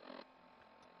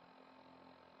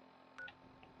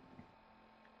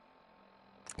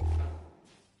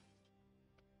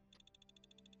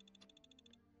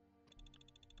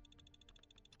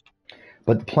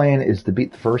 But the plan is to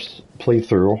beat the first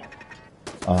playthrough.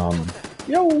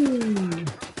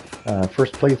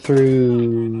 First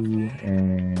playthrough,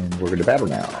 and we're going to battle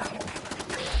now.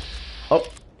 Oh,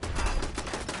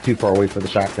 too far away for the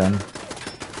shotgun.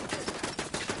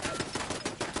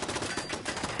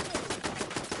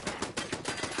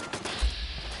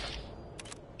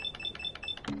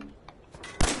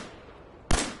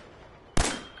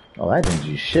 Oh, that didn't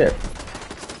do shit.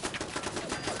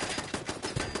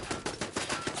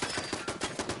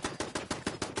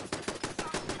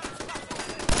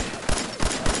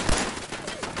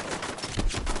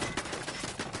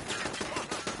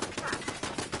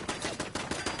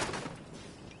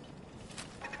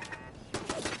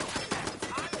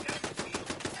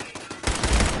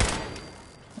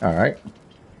 Alright.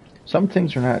 Some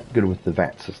things are not good with the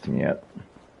VAT system yet.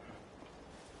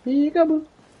 Peekaboo.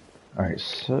 Alright,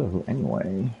 so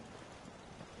anyway.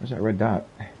 Where's that red dot?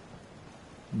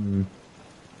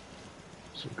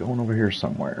 So going over here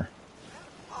somewhere.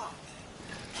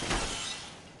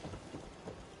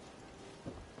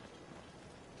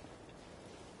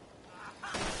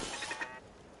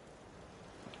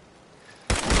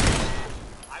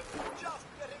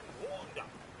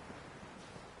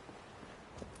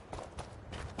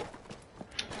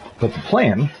 But the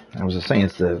plan, I was just saying,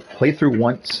 is to play through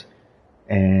once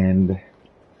and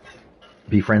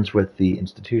be friends with the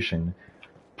institution,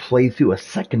 play through a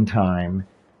second time,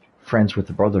 friends with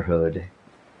the Brotherhood,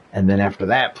 and then after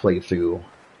that playthrough,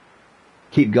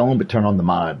 keep going but turn on the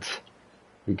mods.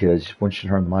 Because once you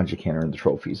turn on the mods, you can't earn the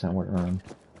trophies. I want to earn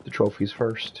the trophies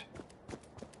first.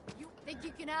 You think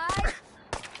you can hide?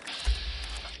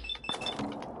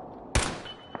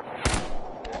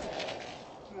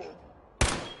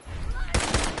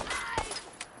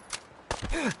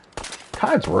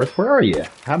 Codsworth, where are you?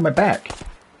 Have my back.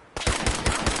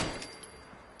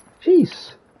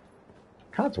 Jeez.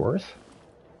 Codsworth,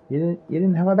 you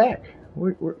didn't have my back.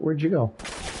 Where'd you go?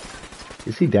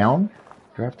 Is he down?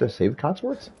 Do I have to save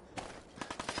Codsworth?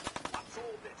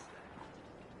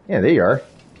 Yeah, there you are.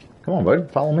 Come on,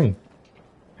 bud. Follow me.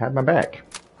 Have my back.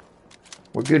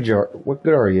 What good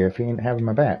are you if you ain't having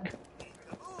my back?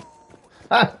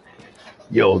 Ah!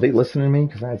 Yo, they listening to me?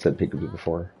 Because I had said peekaboo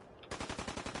before.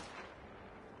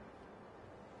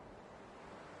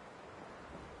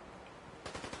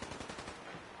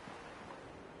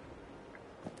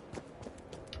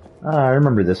 I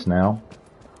remember this now.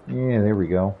 Yeah, there we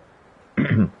go.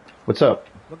 What's up?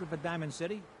 Looking for Diamond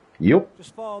City? Yep.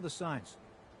 Just follow the signs.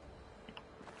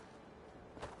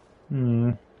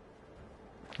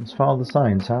 Let's follow the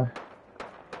signs, huh?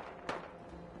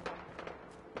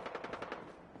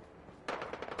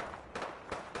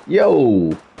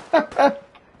 Yo!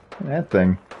 That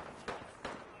thing.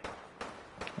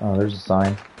 Oh, there's a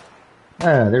sign.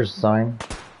 Ah, there's a sign.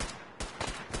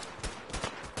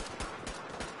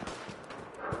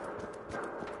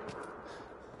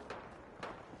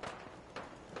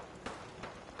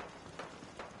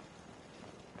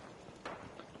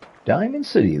 Diamond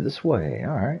City, this way.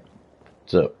 Alright.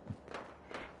 What's up?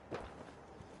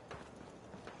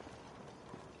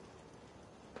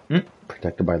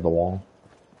 Protected by the wall.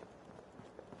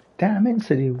 Diamond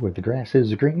City, where the grass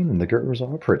is green and the girls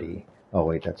are pretty. Oh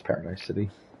wait, that's Paradise City.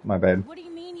 My bad. What do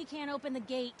you mean you can't open the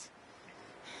gate?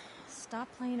 Stop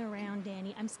playing around,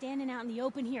 Danny. I'm standing out in the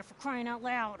open here, for crying out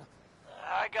loud.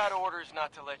 I got orders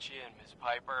not to let you in, Miss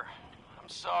Piper. I'm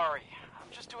sorry. I'm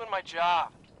just doing my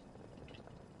job.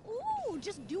 Ooh,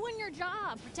 just doing your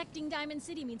job. Protecting Diamond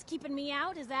City means keeping me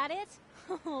out, is that it?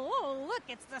 Oh, look,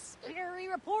 it's the scary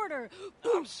reporter.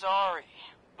 I'm sorry,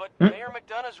 but Mayor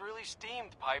McDonough's really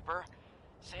steamed, Piper.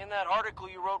 Saying that article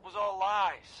you wrote was all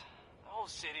lies. The whole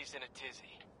city's in a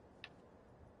tizzy.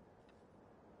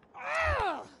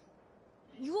 Ugh.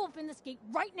 You open this gate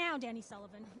right now, Danny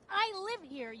Sullivan. I live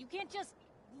here. You can't just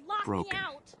lock me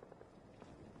out.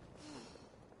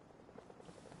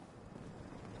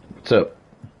 What's up?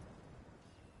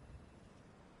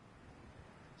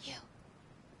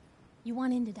 You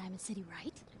want into Diamond City,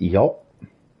 right? Yup.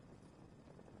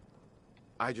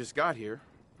 I just got here.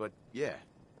 but yeah.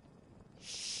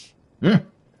 Shh. Mm.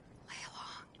 Play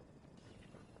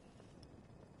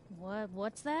along.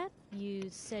 What's that? You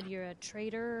said you're a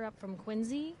trader up from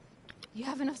Quincy? You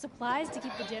have enough supplies to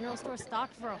keep the general store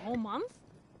stocked for a whole month?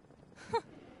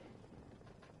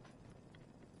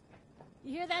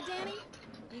 You hear that, Danny?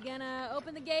 You gonna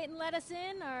open the gate and let us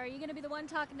in, or are you gonna be the one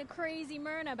talking to crazy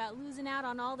Myrna about losing out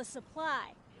on all the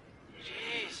supply?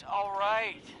 Jeez, all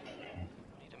right.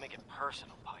 Need to make it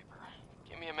personal, Piper.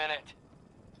 Give me a minute.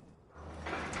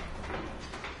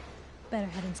 Better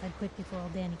head inside quick before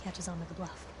old Danny catches on with the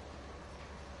bluff.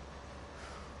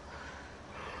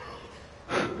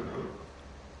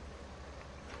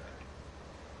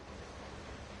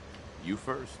 You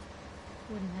first.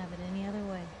 Wouldn't have it any other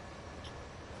way.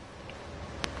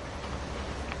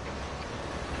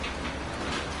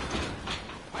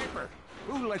 Piper,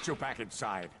 who let you back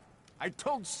inside? I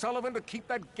told Sullivan to keep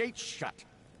that gate shut.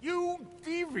 You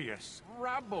devious,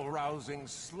 rabble-rousing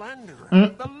slanderer.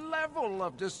 The level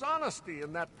of dishonesty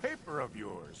in that paper of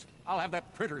yours. I'll have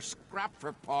that printer scrapped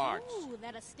for parts. Ooh,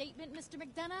 that a statement, Mr.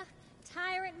 McDonough?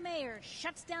 Tyrant mayor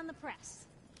shuts down the press.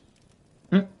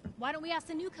 Why don't we ask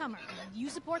the newcomer? You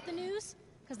support the news?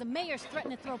 Because the mayor's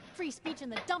threatened to throw free speech in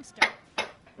the dumpster.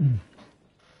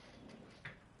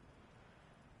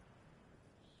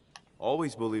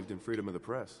 Always believed in freedom of the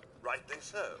press. Rightly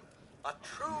so. A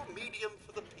true medium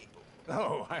for the people.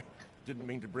 Oh, I didn't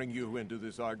mean to bring you into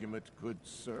this argument, good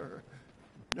sir.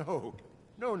 No.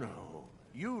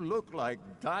 You look like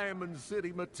Diamond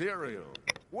City material.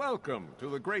 Welcome to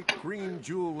the great green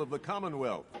jewel of the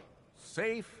Commonwealth.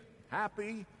 Safe,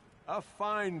 happy, a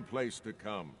fine place to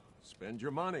come. Spend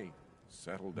your money.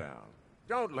 Settle down.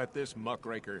 Don't let this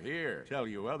muckraker here tell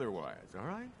you otherwise, all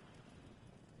right?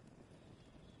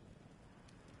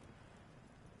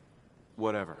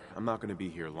 Whatever. I'm not gonna be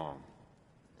here long.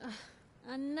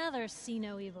 Another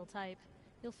see-no-evil type.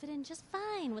 You'll fit in just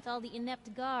fine with all the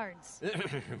inept guards.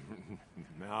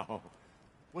 Now,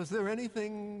 was there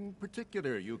anything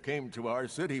particular you came to our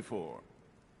city for?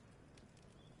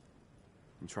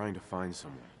 I'm trying to find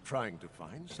someone. Trying to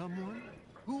find someone?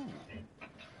 Who?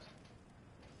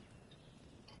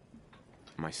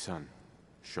 My son,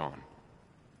 Sean.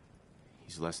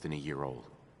 He's less than a year old.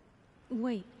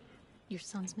 Wait, your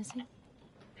son's missing?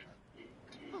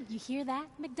 Oh, you hear that,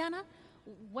 McDonough?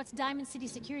 What's Diamond City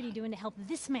Security doing to help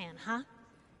this man, huh?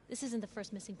 This isn't the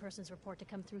first missing persons report to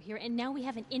come through here, and now we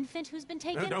have an infant who's been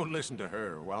taken? Don't listen to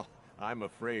her. Well, I'm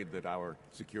afraid that our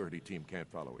security team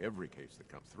can't follow every case that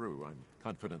comes through. I'm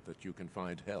confident that you can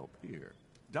find help here.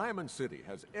 Diamond City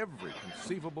has every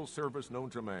conceivable service known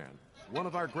to man. One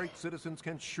of our great citizens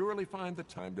can surely find the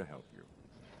time to help you.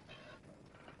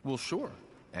 Well, sure.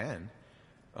 And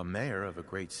a mayor of a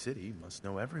great city must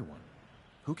know everyone.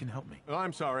 Who can help me? Oh,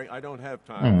 I'm sorry, I don't have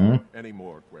time for any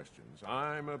more questions.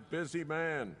 I'm a busy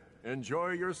man.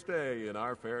 Enjoy your stay in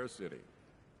our fair city.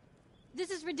 This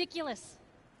is ridiculous.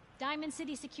 Diamond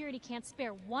City Security can't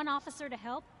spare one officer to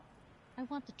help. I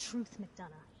want the truth,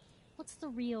 McDonough. What's the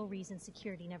real reason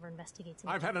security never investigates?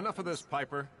 I've had enough of this,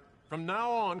 Piper. From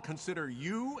now on, consider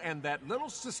you and that little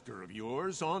sister of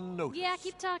yours on notice. Yeah,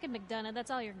 keep talking, McDonough. That's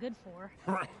all you're good for.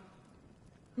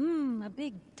 A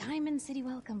big Diamond City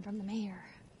welcome from the mayor.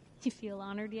 You feel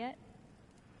honored yet?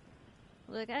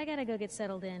 Look, I gotta go get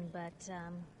settled in, but,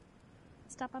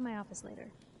 stop by my office later.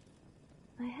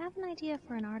 I have an idea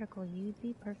for an article you'd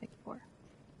be perfect for.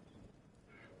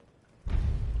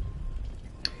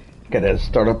 Gotta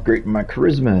start upgrading my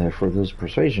charisma for those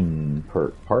persuasion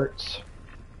parts.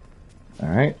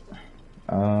 Alright.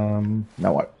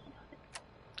 Now what?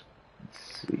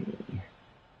 Let's see.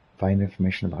 Find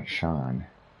information about Sean.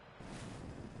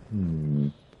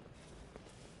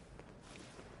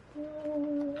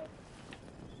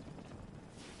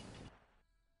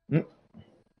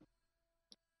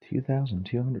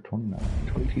 2,229.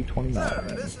 2229.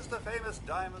 So, this is the famous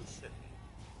Diamond City.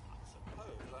 I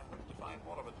suppose I hope to find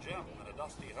more of a gem than a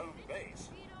dusty home base.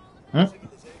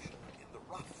 Civilization in the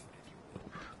rough, if you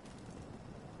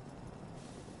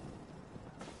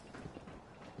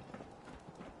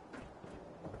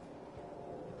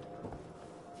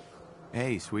will.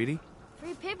 Hey, sweetie.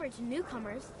 Free paper to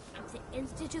newcomers. If the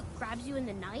Institute grabs you in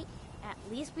the night, at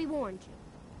least we warned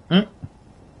you.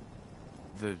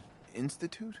 The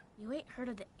Institute? You ain't heard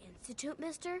of the Institute,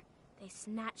 mister? They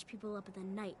snatch people up in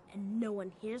the night and no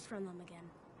one hears from them again.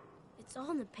 It's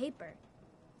all in the paper.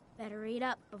 Better read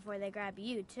up before they grab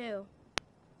you, too.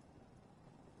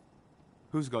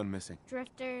 Who's gone missing?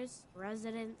 Drifters,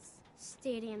 residents,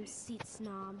 stadium seat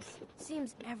snobs.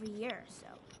 Seems every year or so.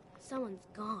 Someone's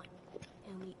gone,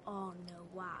 and we all know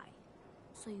why.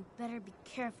 So you better be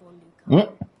careful,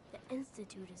 newcomer. The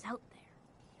Institute is out there,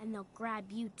 and they'll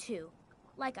grab you too.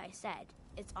 Like I said,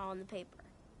 it's all in the paper.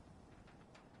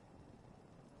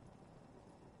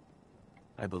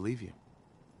 I believe you.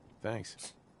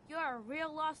 Thanks. You're a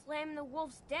real lost lamb in the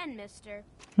wolf's den, mister.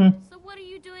 So what are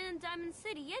you doing in Diamond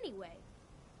City anyway?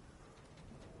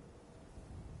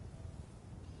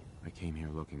 I came here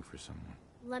looking for someone.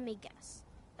 Let me guess.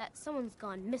 That someone's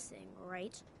gone missing,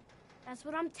 right? That's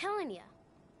what I'm telling you.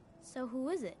 So who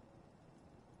is it?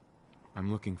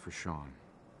 I'm looking for Sean.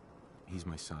 He's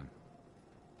my son.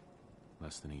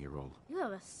 Less than a year old. You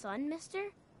have a son,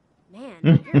 mister?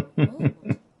 Man, you're old.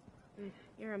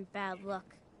 You're in bad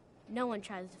luck. No one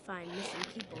tries to find missing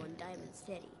people in Diamond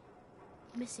City.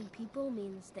 Missing people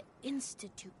means the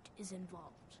Institute is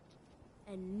involved.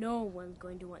 And no one's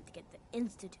going to want to get the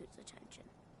Institute's attention.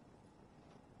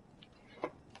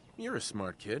 You're a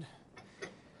smart kid.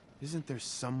 Isn't there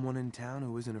someone in town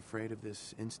who isn't afraid of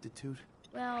this Institute?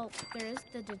 Well, there is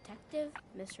the detective,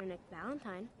 Mr. Nick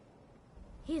Valentine.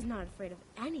 He's not afraid of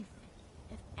anything.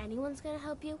 If anyone's gonna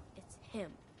help you, it's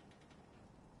him.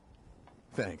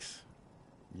 Thanks.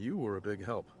 You were a big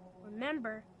help.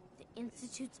 Remember, the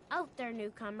Institute's out there,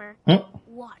 newcomer.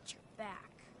 Watch your back.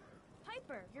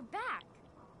 Piper, you're back.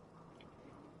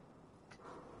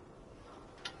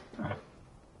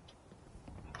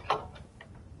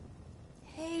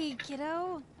 Hey,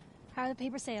 kiddo. How are the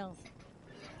paper sales?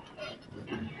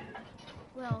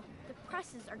 Well, the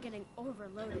presses are getting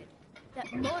overloaded.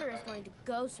 That motor is going to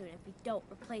go soon if we don't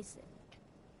replace it.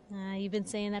 You've been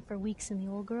saying that for weeks and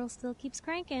the old girl still keeps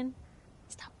cranking.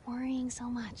 Stop worrying so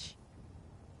much.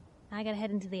 I gotta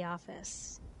head into the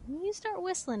office. You start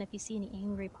whistling if you see any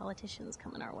angry politicians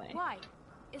coming our way. Why?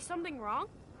 Is something wrong?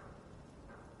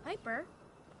 Piper?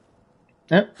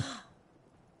 Yep.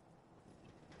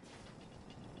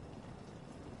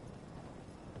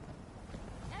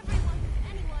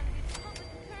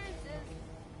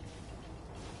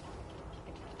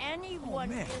 Oh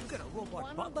man, look at a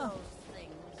robot butler.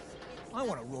 I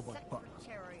want a robot butler.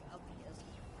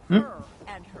 Her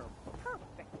and her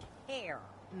perfect hair.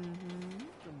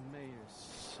 The mayor's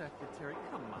secretary.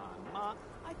 Come on, Ma.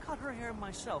 I cut her hair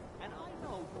myself, and I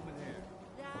know woman hair.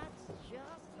 That's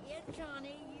just it,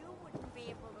 Johnny. You wouldn't be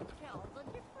able to tell the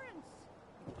difference.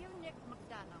 You, Nick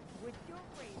McDonough, with your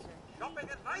razor. Shopping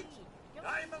at night?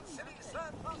 Diamond City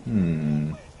Sun.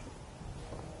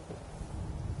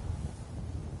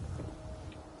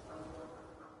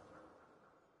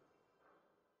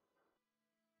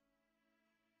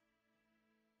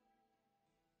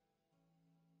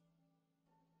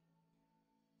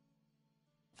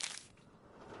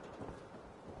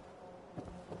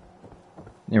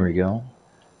 There we go.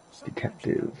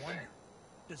 Detective.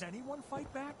 Does anyone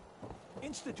fight back?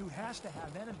 Institute has to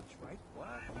have enemies, right?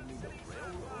 What? You need a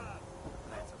railroad?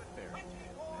 That's a fair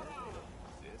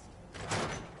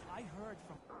I heard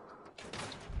from...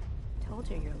 Told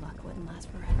you your luck wouldn't last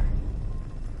forever.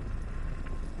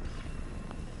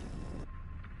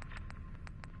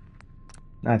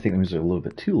 I think these are a little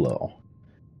bit too low.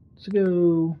 Let's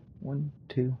go 1,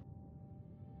 2.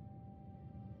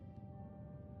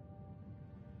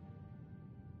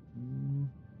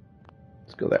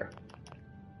 Let's go there.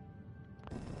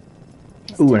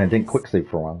 Ooh, and I didn't quick save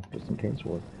for a while, just in case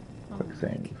we're quick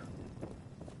save.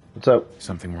 What's up?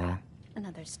 Something wrong?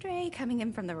 Another stray coming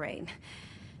in from the rain.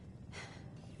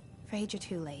 Afraid you're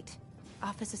too late.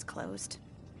 Office is closed.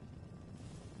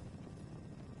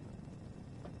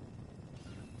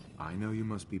 I know you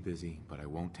must be busy, but I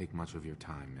won't take much of your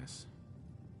time, miss.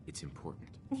 It's important.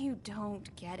 You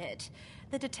don't get it.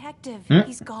 The detective, Hmm?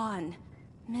 he's gone.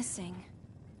 Missing.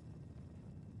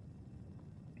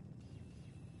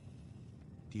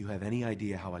 Do you have any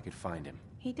idea how I could find him?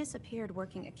 He disappeared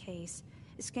working a case.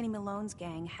 Skinny Malone's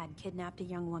gang had kidnapped a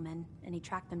young woman, and he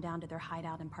tracked them down to their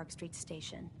hideout in Park Street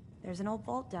Station. There's an old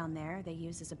vault down there they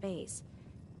use as a base.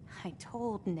 I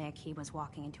told Nick he was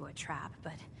walking into a trap,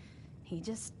 but he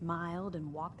just smiled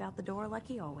and walked out the door like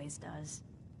he always does.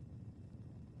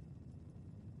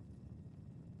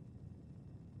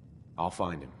 I'll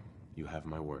find him. You have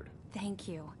my word. Thank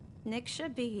you. Nick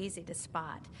should be easy to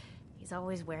spot. He's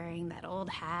always wearing that old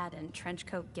hat and trench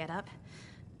coat getup.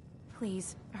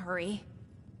 Please, hurry.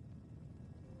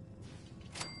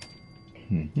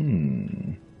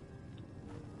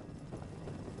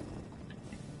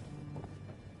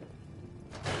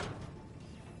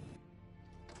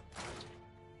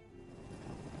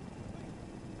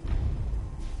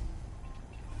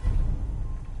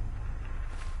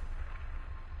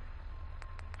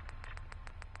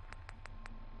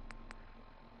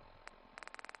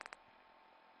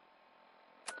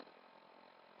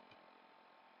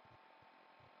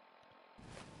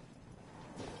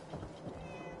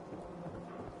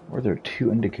 Or there are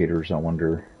two indicators, I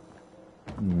wonder.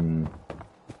 I'm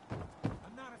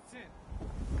not a Sim.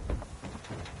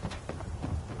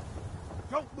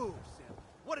 Don't move, Sim.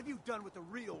 What have you done with the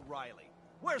real Riley?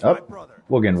 Where's my brother?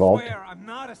 We'll get involved. I swear, I'm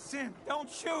not a Sim. Don't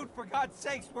shoot, for God's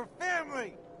sakes. We're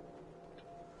family.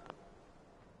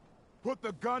 Put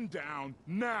the gun down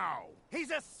now.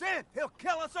 He's a synth. He'll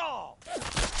kill us all.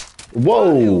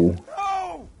 Whoa.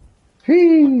 No.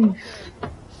 Jeez.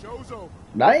 Show's over.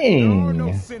 Dang. There are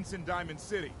no synths in Diamond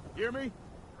City. Hear me?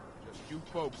 Just you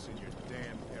folks and your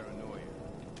damn paranoia.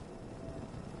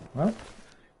 Well,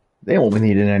 they won't be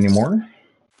needed anymore.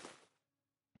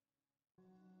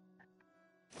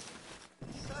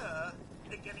 Sir,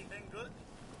 think anything good?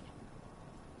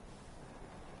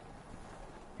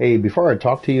 Hey, before I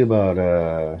talk to you about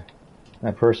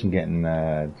that person getting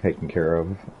taken care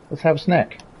of, let's have a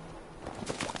snack.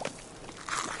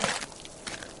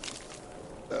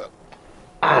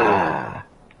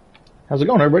 How's it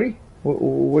going, everybody?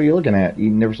 What are you looking at? You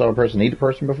never saw a person eat a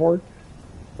person before?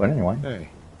 But anyway. Hey.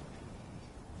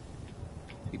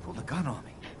 He pulled a gun on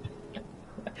me.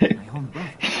 My own brother.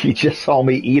 He just saw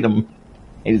me eat him.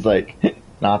 He's like,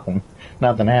 nothing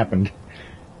happened.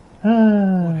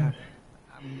 I'm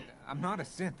not a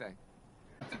synth.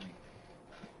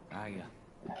 I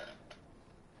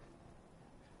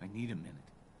need a minute.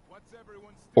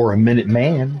 Or a minute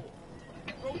man.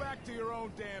 Go back to your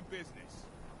own damn business.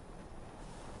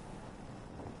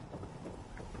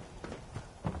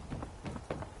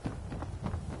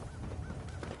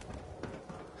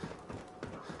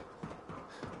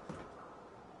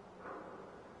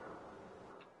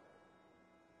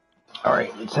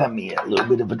 Alright, let's have me a little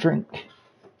bit of a drink.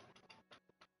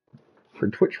 For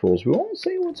Twitch rules, we won't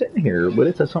say what's in here, but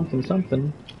it's a something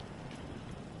something.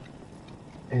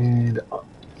 And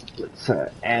let's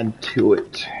add to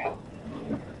it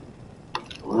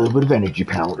a little bit of energy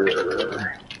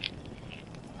powder.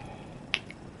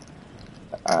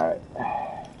 Alright.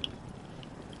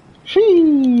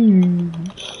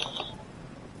 Sheesh.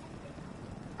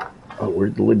 Oh,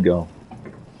 where'd the lid go?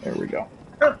 There we go.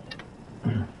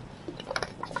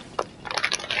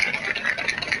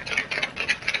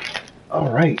 All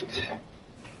right.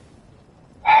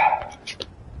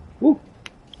 Woo.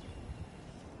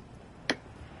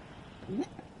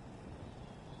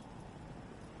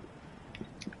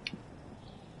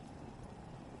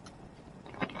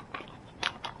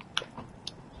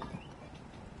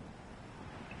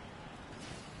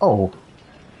 Oh.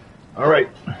 All right.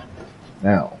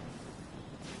 Now,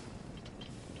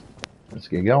 let's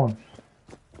get going.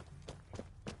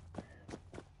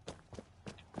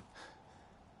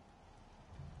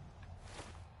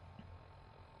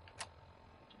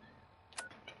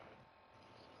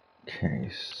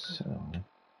 Okay, so,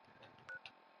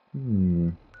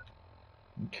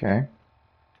 okay.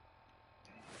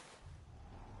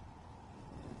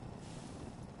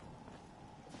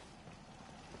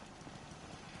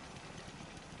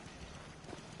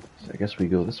 So I guess we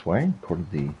go this way, according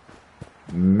to the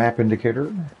map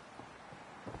indicator.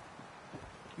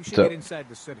 You should get inside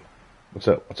the city. What's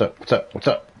up? What's up? What's up? What's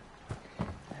up?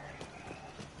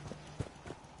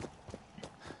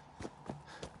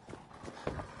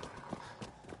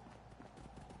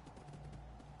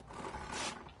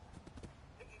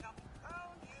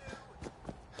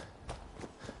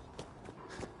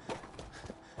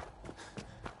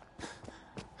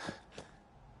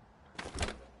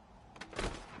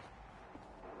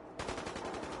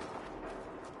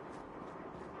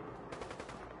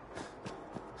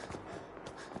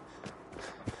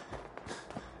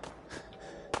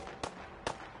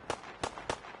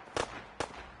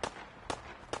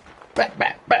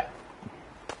 Back.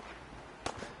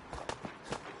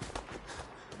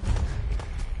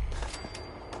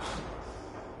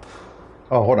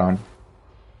 Oh, hold on.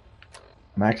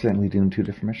 I'm accidentally doing two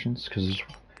different missions, because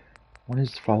one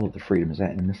is Follow the Freedom. Is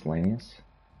that in miscellaneous?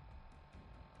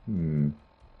 No?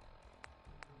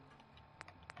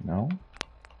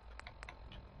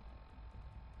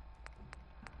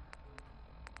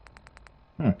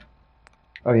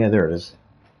 Oh yeah, there it is.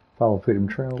 Follow Freedom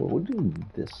Trail. Well, we'll do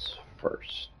this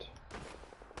first.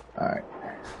 Alright.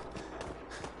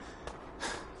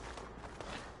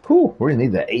 Cool, we're gonna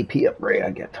need the AP upgrade. I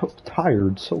get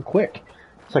tired so quick.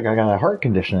 It's like I got a heart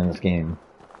condition in this game.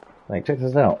 Like, check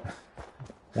this out.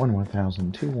 1,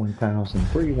 1,000, 2, 1,000,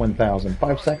 3, 1,000,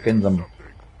 5 seconds.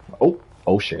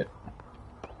 Oh shit.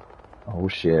 Oh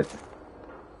shit.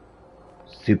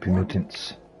 Super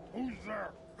mutants.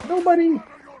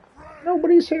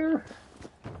 Nobody's here.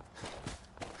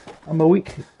 I'm a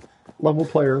weak level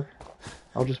player.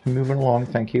 I'll just be moving along,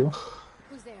 thank you.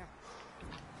 Who's there?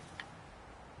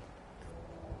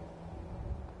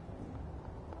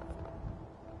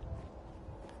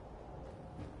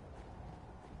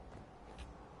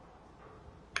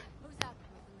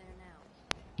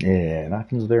 Yeah,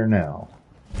 nothing's there now.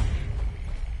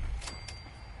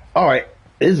 Alright,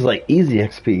 this is like easy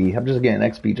XP. I'm just getting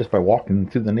XP just by walking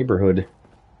through the neighborhood.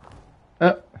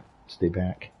 Stay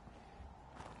back.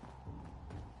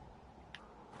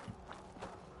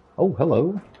 Oh,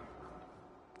 hello.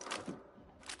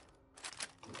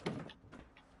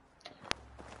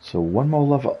 So one more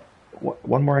level,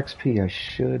 one more XP. I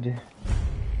should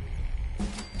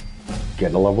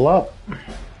get a level up.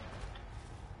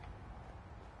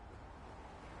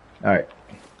 Alright.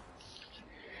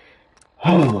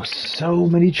 Oh, so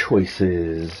many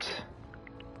choices.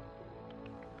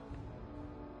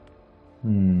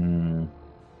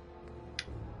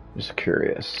 Just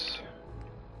curious.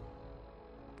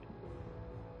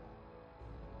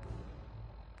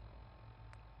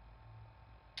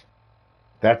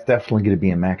 That's definitely going to be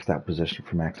a maxed out position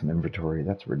for maximum inventory.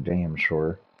 That's for damn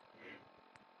sure.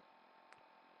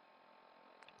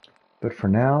 But for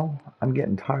now, I'm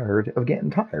getting tired of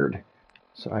getting tired.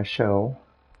 So I shall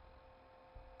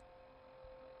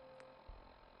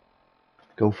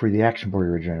go for the action boy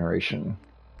regeneration.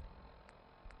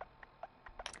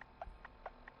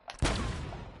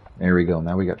 There we go.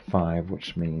 Now we got 5,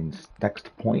 which means next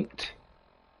point,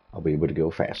 I'll be able to go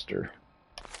faster.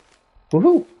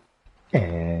 Woohoo!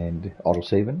 And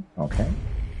auto-saving. Okay.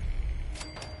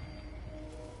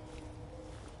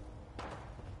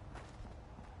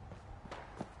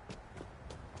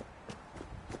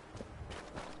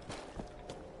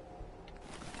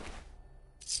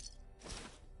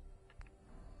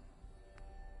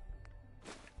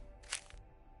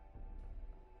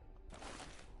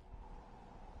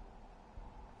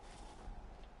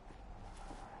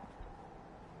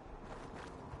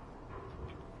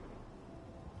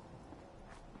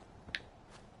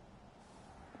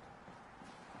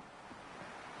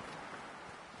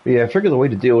 But yeah, I figure the way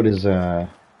to do it is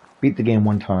beat the game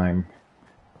one time,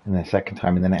 and then a second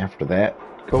time, and then after that,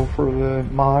 go for the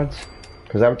mods.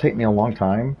 Because that would take me a long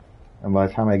time, and by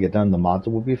the time I get done, the mods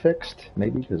will be fixed.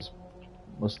 Maybe, because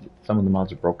some of the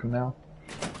mods are broken now.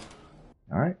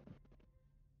 Alright.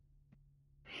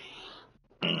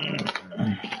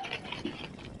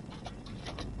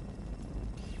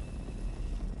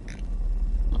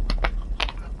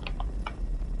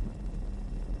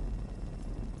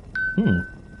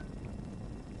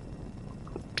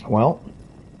 Well,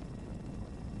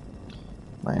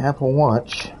 my Apple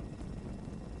Watch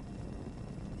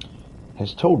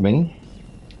has told me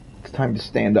it's time to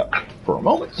stand up for a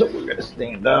moment, so we're going to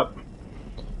stand up.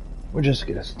 We're just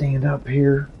going to stand up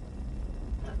here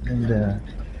and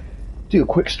do a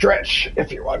quick stretch.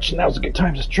 If you're watching, now's a good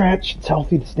time to stretch. It's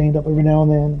healthy to stand up every now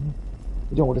and then.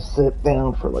 You don't want to sit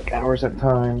down for like hours at a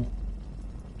time.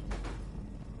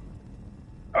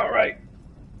 Alright.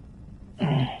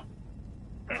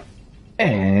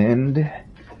 And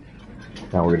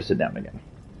now we're going to sit down again.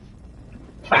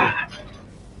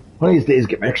 One of these days,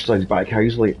 get my exercise bike. I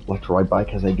usually like to ride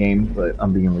bike as I game, but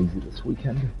I'm being lazy this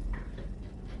weekend.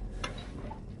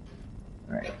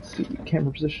 Alright, let's see.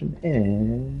 Camera position,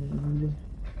 and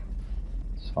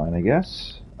it's fine, I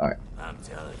guess. Alright. I'm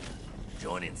telling you,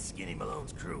 joining Skinny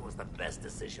Malone's crew was the best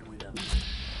decision we've ever made.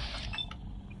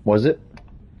 Was it?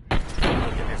 Look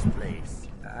at this place.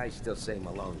 I still say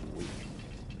Malone's weak.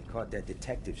 We caught that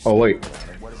detective. Oh, wait.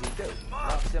 And what does he do?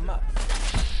 Locks him up.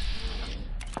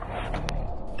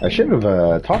 I should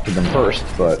have talked to them first,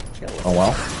 but oh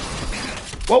well.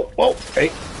 Whoa, whoa,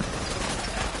 hey.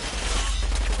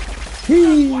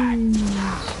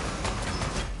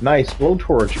 Nice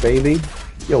blowtorch, baby.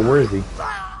 Yo, where is he?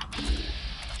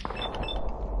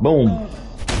 Boom.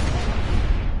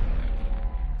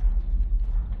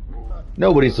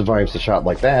 Nobody survives a shot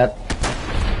like that.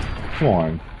 Come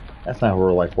on. That's not how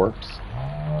real life works.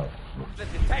 The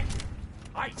detective.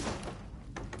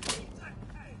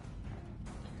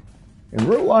 In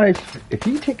real life, if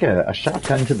you take a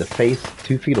shotgun to the face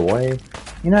 2 feet away,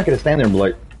 you're not going to stand there and be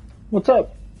like, what's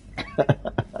up?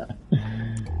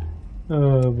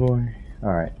 Oh boy.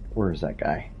 Alright, where is that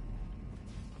guy?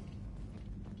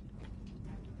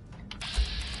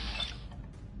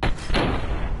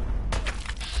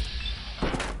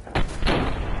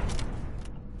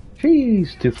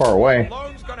 He's too far away.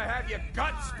 Malone's gonna have your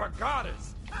guts for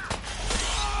garters.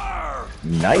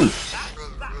 Nice.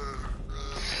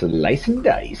 Slice and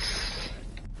dice.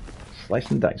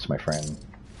 Slice and dice, my friend.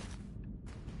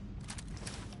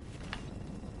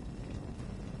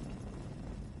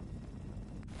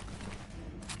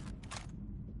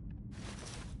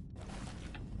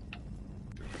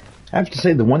 I have to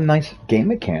say, the one nice game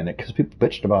mechanic, because people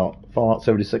bitched about Fallout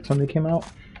 76 when they came out,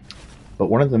 but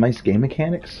one of the nice game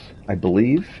mechanics, I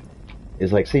believe,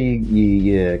 is like, say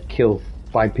you kill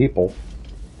 5 people.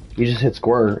 You just hit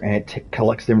square and it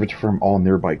collects the inventory from all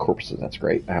nearby corpses. That's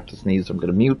great. I have to sneeze, so I'm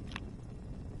going to mute.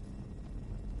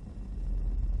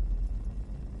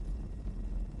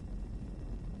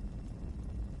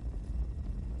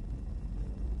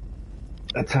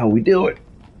 That's how we do it.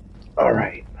 All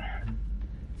right.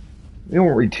 We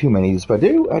won't read too many of these, but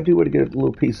I do want to get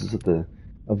little pieces of the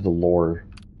lore.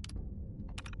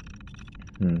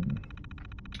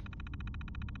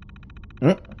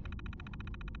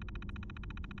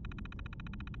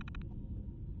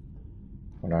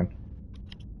 Hold on.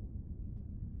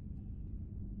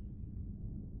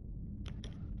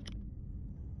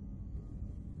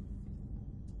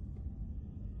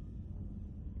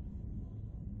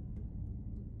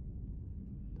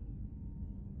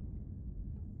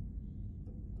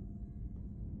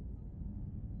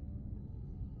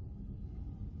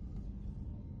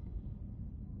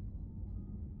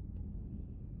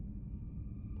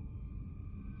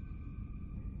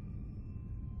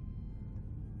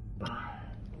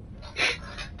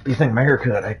 You think my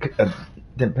haircut? I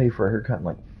didn't pay for a haircut in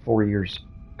like 4 years.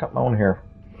 Cut my own hair.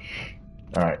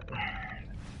 All right.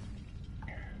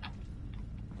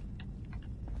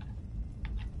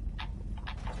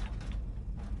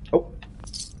 Oh,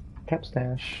 cap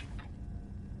stash.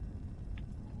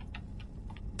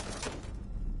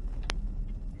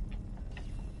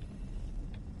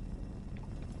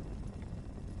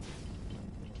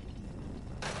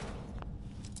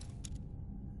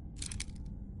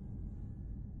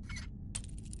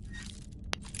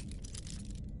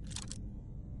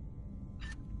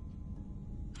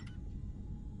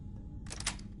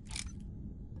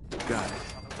 Got it.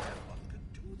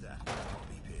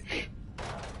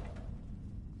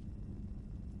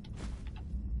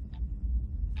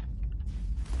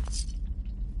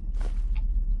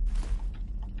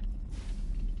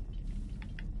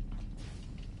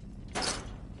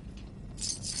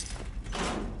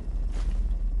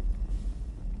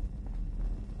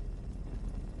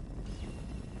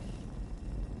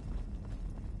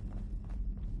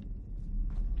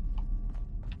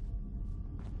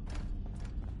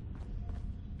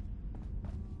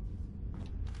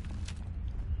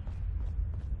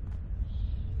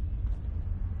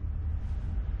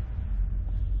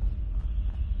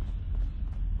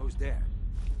 Who's there?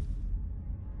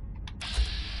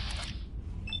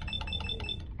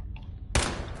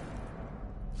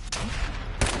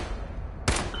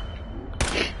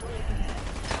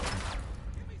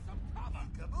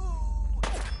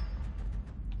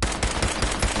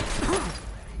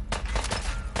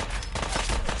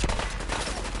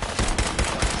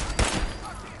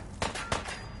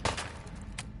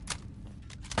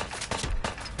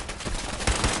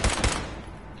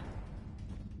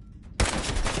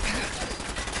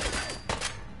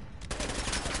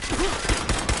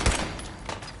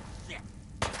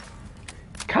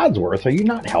 Codsworth, are you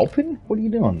not helping? What are you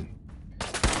doing?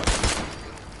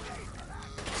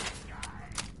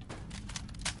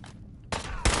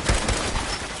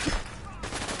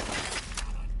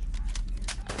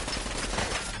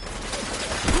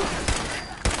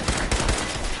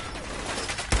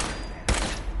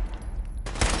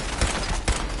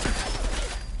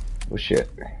 Oh shit.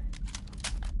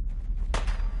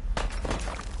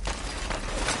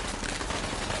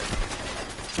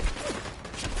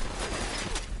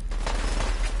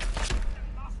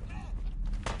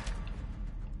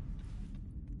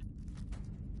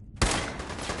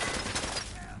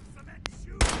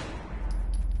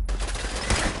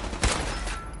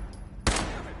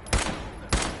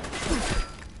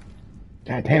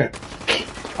 God damn it.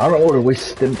 I don't want to waste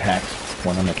stim packs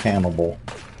when I'm a cannibal.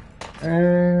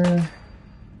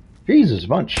 Jesus,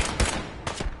 bunch.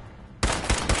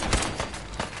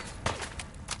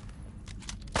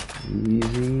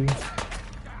 Easy.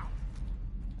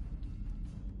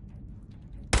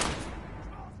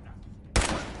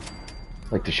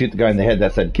 Like to shoot the guy in the head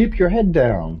that said, keep your head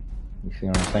down. You see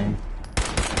what I'm saying?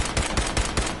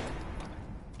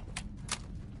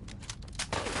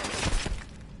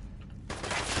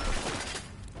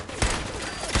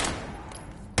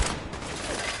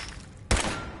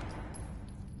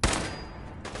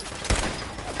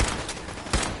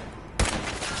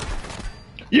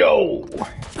 Yo!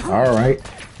 Alright.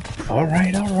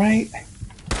 Alright, alright.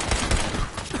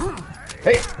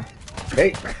 Hey!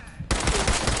 Hey!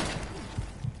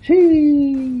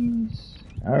 Jeez!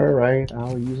 Alright,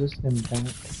 I'll use a stim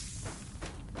pack.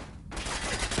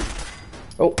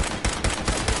 Oh!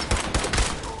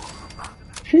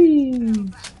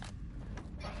 Jeez!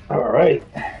 Alright.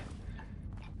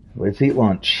 Let's eat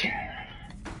lunch.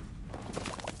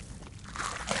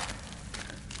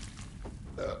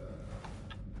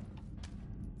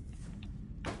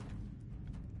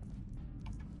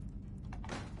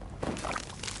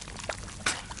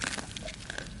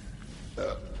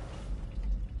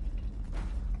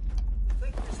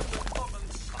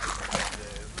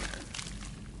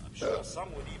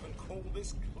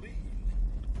 this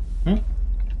clean.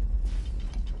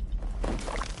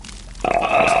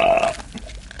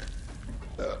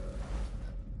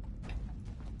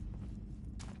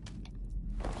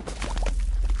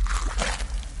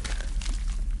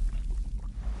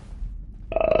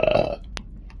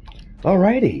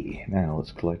 Alrighty, now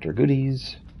let's collect our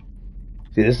goodies.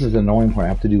 See, this is the annoying part. I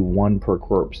have to do one per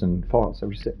corpse. In Fallout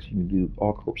 76, you can do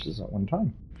all corpses at one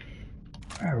time.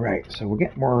 Alright, so we'll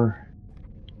get more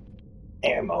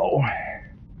ammo.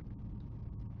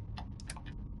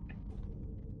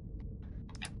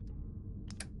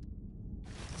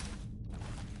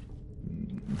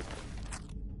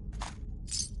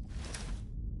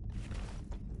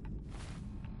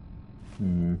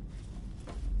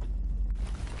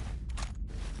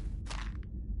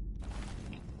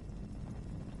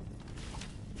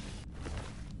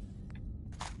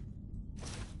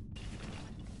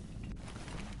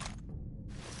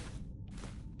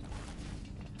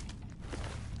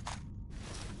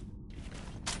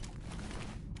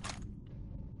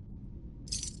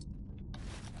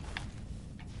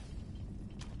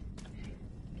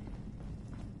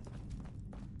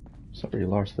 Somebody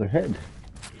lost their head.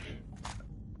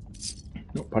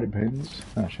 No potty pens.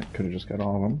 Oh shit, could have just got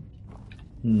all of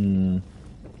them.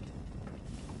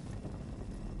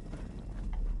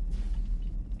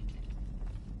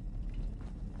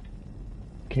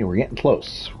 Okay, we're getting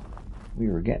close. We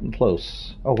were getting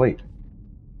close. Oh wait.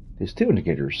 There's two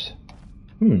indicators.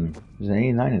 There's an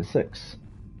 89 and a 6.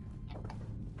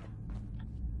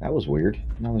 That was weird.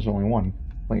 Now there's only one.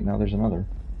 Wait, now there's another.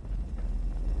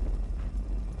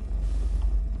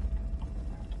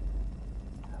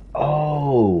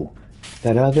 Oh,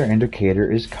 that other indicator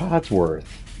is Codsworth.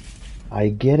 I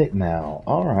get it now.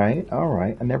 Alright.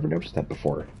 I never noticed that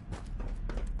before.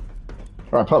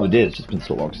 Or I probably did, it's just been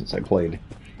so long since I played.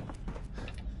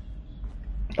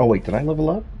 Oh wait, did I level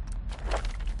up?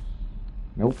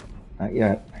 Nope, not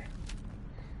yet.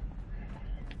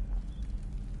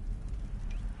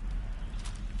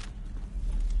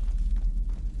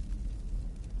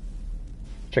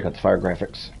 Check out the fire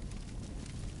graphics.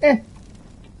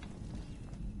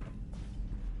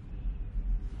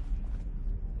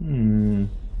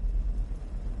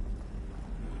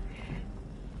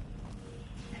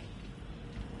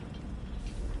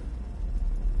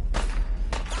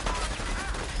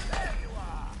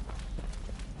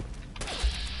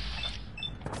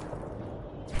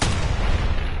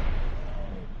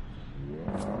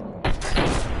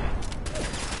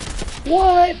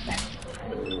 What?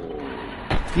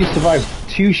 You survived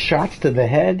 2 shots to the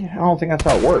head? I don't think that's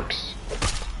how it works.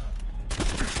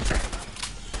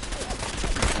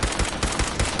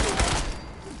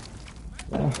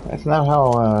 Well, that's not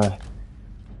how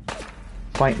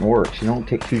fighting works. You don't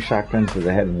take 2 shotguns to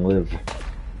the head and live.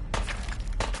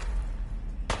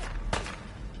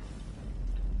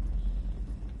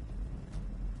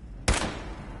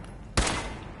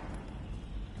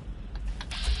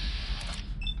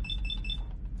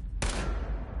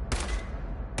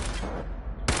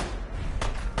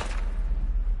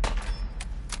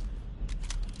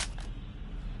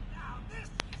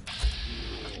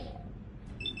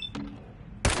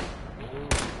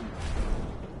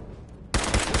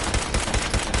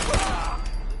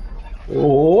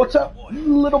 What's up,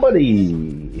 little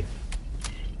buddy?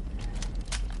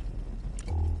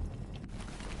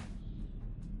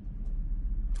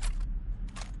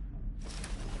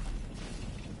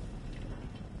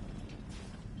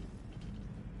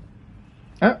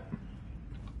 Ah.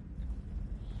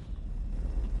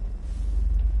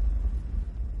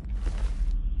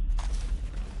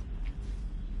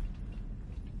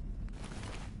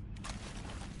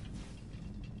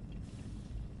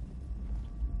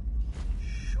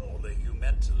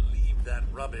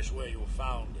 Rubbish where you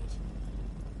found it.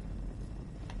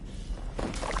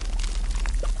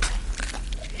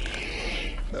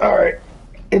 Alright,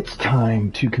 it's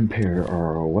time to compare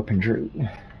our weaponry.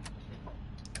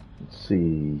 Let's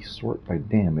see, sort by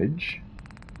damage.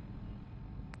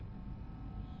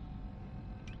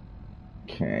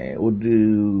 Okay, we'll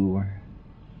do...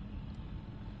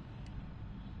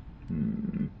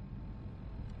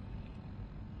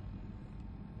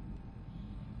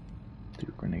 Do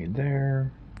a grenade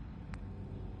there.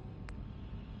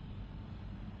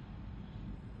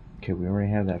 Okay, we already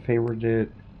have that favorited.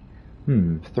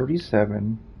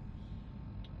 37.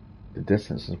 The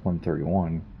distance is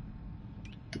 131.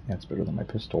 That's better than my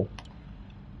pistol.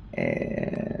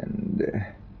 And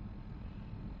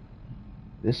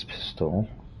this pistol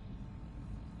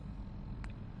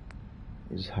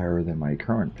is higher than my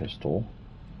current pistol.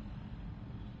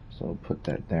 So I'll put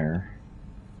that there.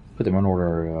 Put them in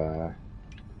order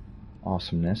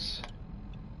awesomeness.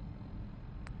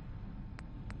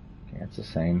 Okay, it's the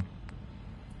same.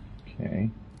 Okay.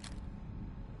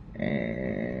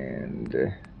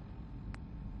 And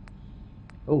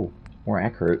oh, more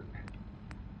accurate.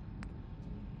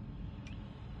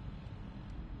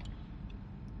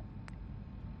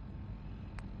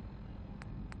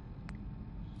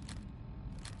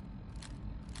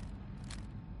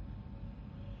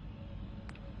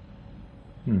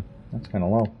 That's kind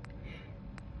of low.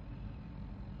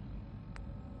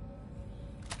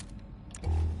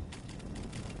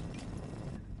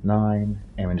 Nine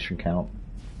ammunition count.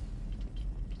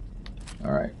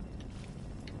 All right.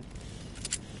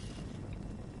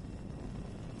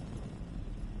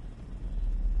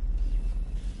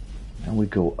 Now we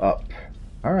go up.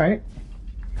 All right.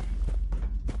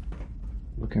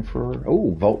 Looking for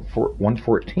vault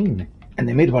 114, and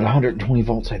they made about 120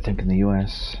 vaults, I think, in the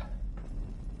U.S.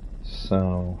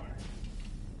 So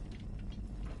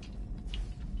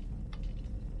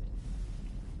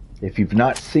if you've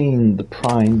not seen the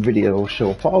Prime video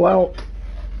show Fallout,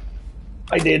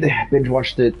 I did binge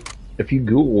watched it. If you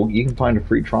Google, you can find a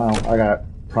free trial. I got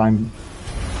Prime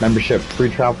membership free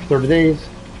trial for 30 days.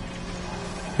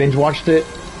 Binge watched it.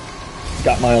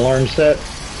 Got my alarm set.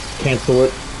 Cancel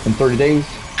it in 30 days.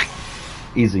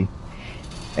 Easy.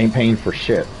 Ain't paying for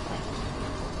shit.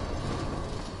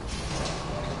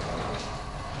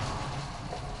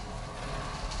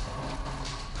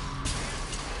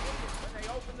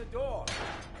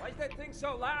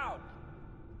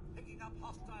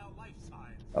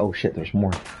 Oh shit, there's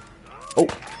more. Oh.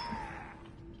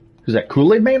 Is that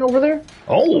Kool-Aid Man over there?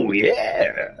 Oh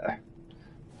yeah.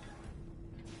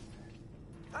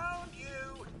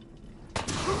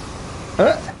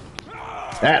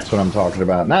 That's what I'm talking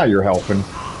about. Now you're helping.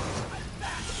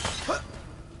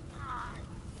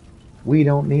 We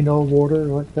don't need no water.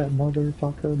 Let that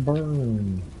motherfucker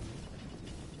burn.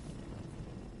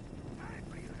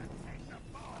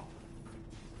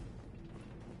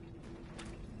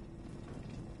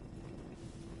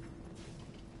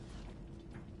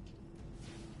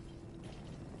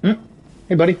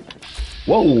 Hey, buddy.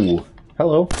 Whoa.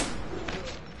 Hello.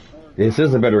 This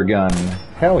is a better gun.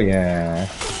 Hell yeah.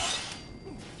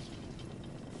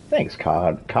 Thanks,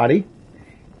 Coddy.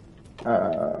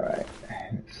 Alright.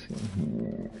 Let's see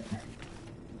here.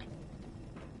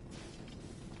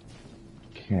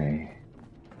 Okay.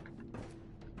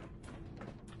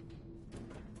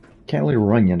 Can't really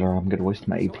run yet, or I'm gonna waste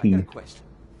my AP. I got a question.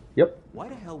 Yep. Why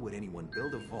the hell would anyone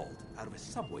build a vault out of a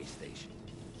subway station?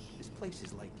 This place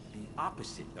is like the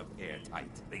opposite of airtight.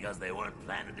 Because they weren't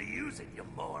planning to use it, you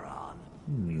moron.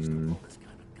 We used to pull this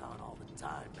kind of con all the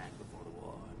time back before the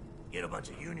war. Get a bunch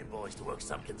of union boys to work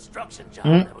some construction job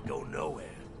that would go nowhere.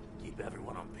 Keep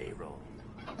everyone on payroll.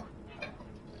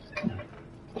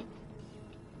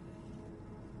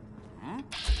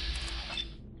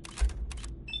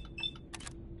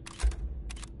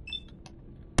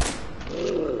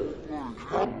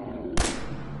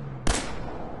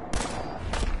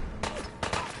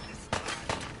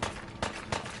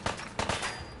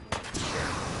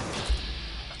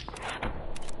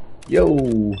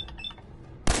 Yo.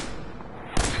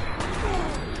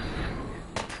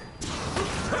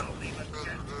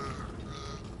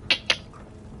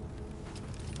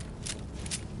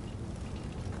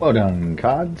 Well done,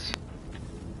 Cods.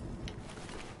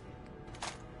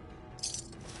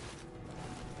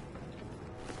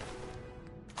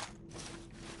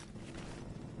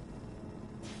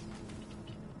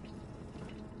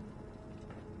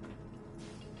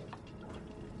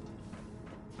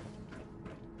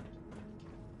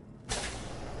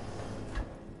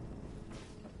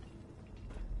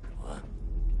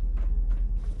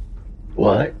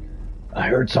 What? I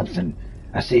heard something.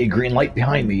 I see a green light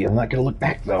behind me. I'm not gonna look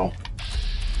back though.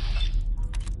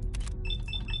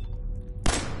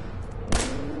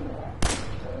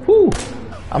 Whew!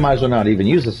 I might as well not even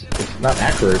use this. It's not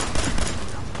accurate.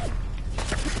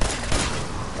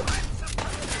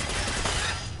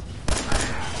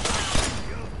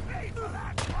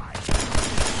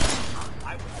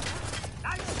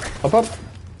 Up.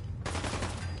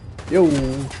 Yo.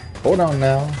 Hold on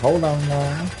now. Hold on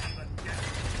now.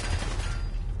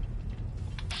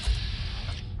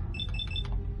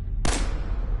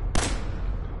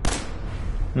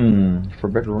 For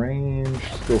better range,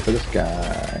 let's go for this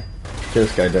guy.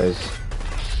 This guy does.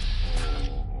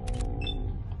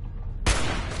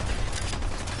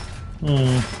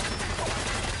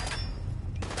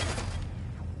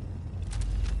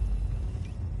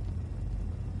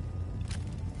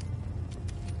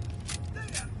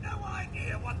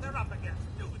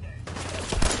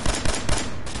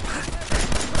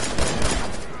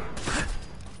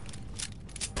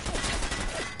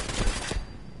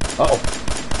 Uh-oh.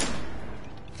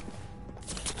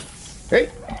 Hey!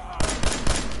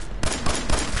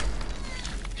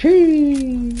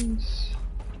 Cheese!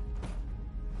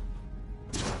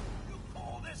 You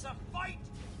call this a fight?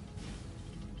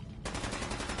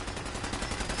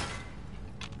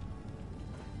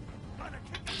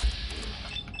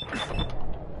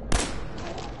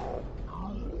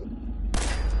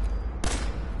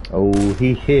 Oh,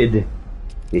 he hid.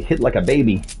 He hid like a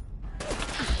baby.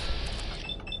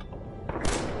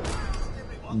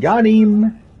 Got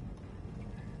him!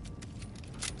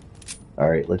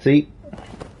 Alright, let's eat.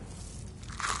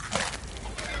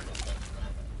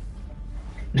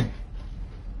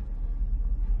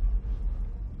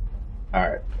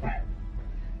 Alright.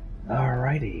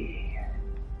 Alrighty.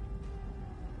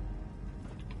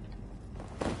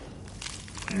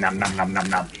 Nom nom nom nom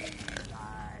nom.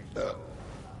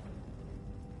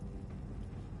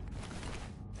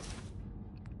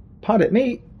 Potted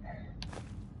meat.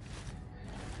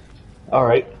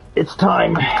 Alright, it's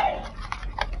time.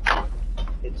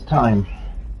 It's time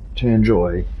to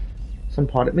enjoy some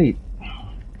potted meat.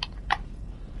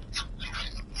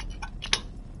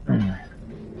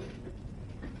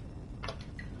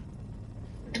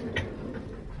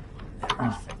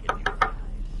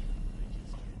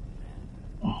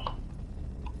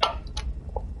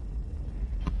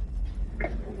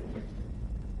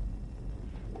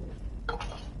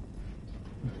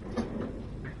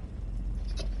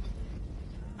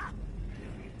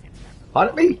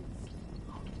 Potted meat.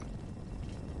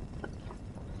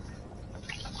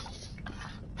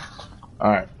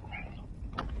 Alright.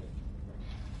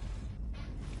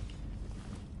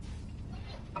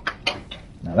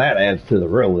 Now that adds to the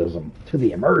realism, to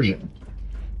the immersion.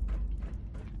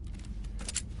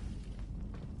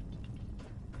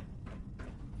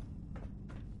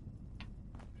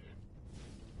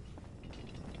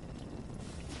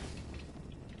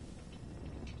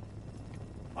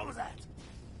 What was that?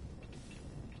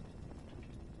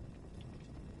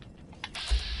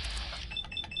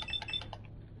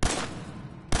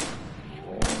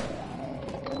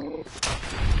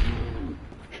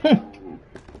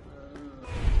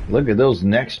 Look at those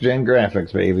next-gen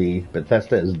graphics, baby.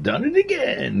 Bethesda has done it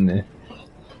again.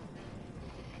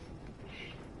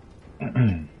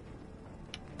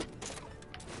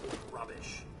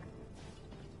 Rubbish.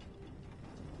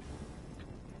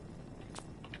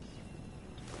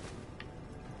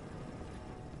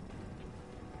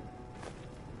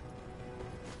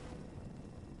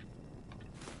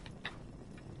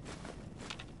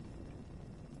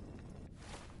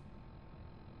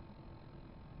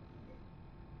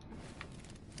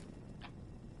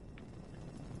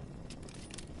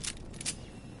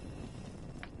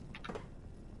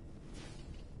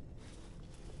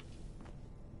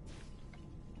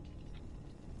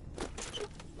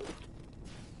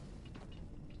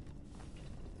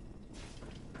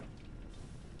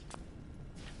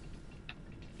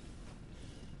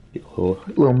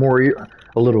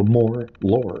 A little more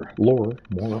lore.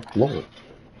 More lore.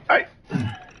 Alright.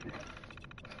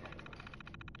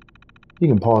 You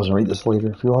can pause and read this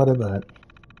later if you want to, but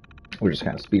we're just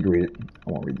kind of speed read it.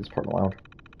 I won't read this part aloud.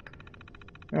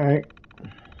 Alright.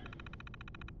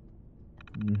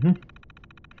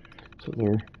 So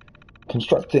they're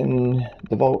constructing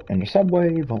the vault and the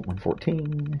subway, Vault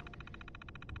 114.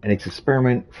 An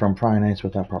experiment from Prionites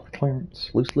without proper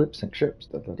clearance. Loose lips, sink ships,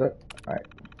 Alright.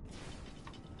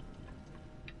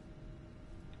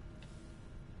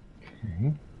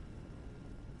 Okay.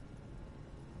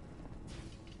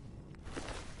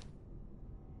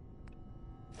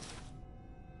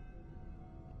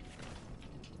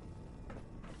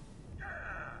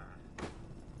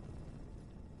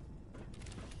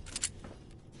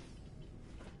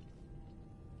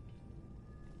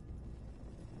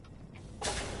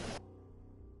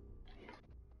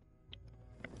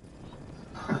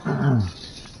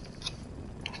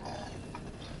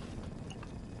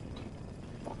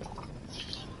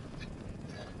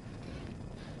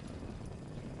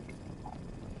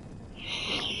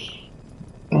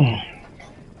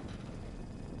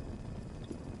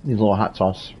 Needs a little hot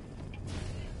sauce.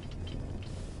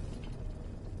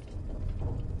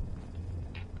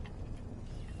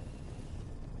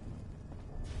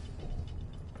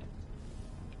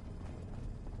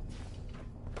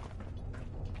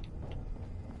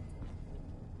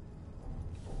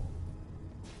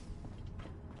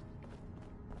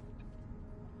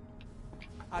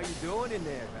 How you doing in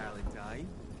there, Valentine?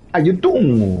 How you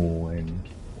doing?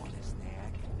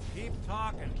 Keep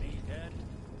talking, meathead.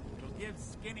 It'll give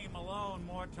Skinny Malone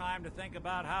more time to think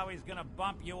about how he's gonna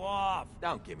bump you off.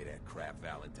 Don't give me that crap,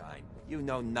 Valentine. You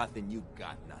know nothing, you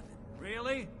got nothing.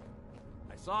 Really?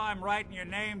 saw him writing your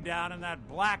name down in that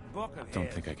black book of his.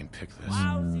 Don't think I can pick this.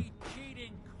 Lousy,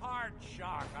 cheating card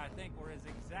shark, I think were his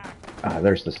exact. Ah,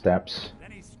 there's the steps.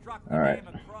 Then he struck the All right.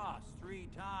 name across 3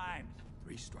 times.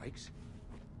 3 strikes?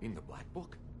 In the black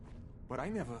book? But I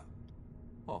never...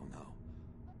 Oh, no.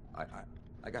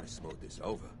 I gotta smooth this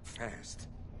over fast.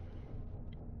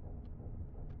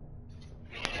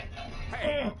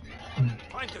 Hey!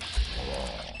 Time to...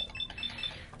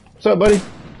 What's up, buddy?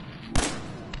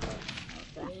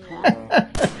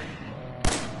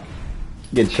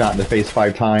 Get shot in the face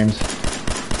 5 times.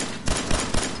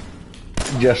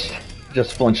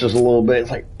 Just flinches a little bit.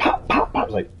 It's like pop, pop, pop.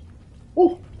 It's like,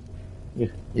 oh,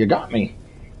 you got me.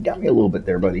 You got me a little bit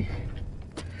there, buddy.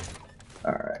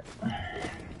 All right.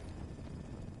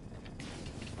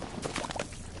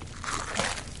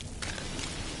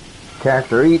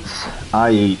 Character eats, I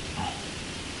eat.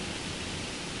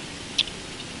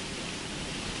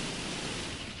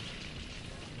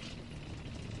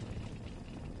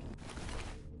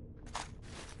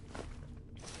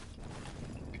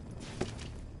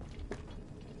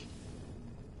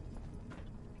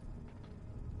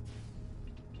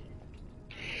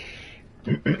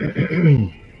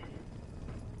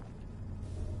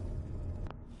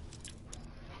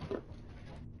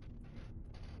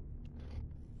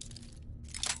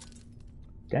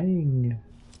 Dang.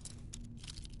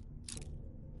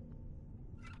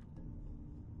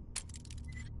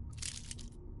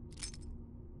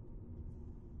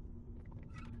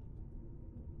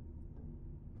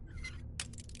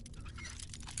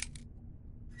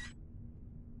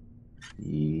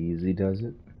 Easy does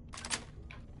it.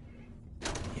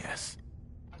 Yes.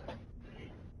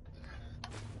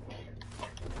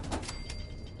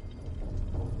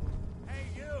 Hey,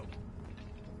 you!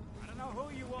 I don't know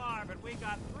who you are, but we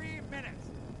got 3 minutes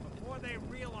before they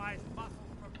realize muscles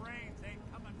for brains ain't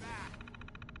coming back.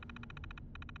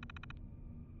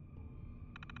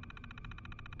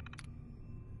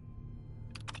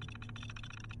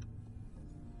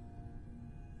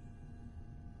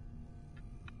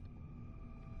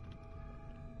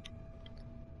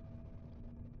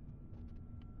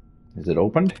 Is it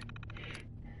opened?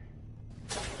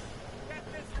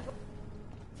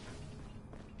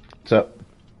 What's up?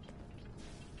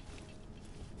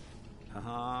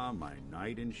 Haha, my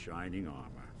knight in shining armor.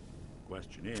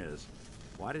 Question is,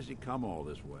 why does he come all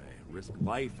this way? Risk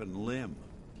life and limb?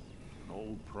 An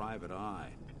old private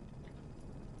eye.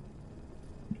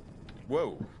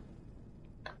 Whoa.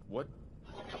 What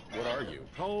are you?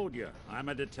 Told you, I'm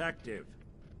a detective.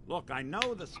 Look, I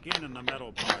know the skin and the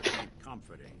metal parts ain't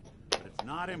comforting, but it's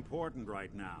not important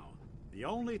right now. The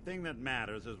only thing that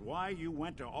matters is why you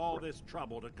went to all this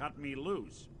trouble to cut me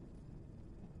loose.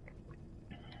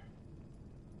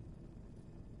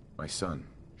 My son,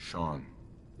 Sean,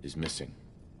 is missing.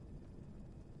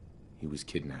 He was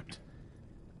kidnapped.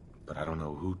 But I don't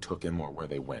know who took him or where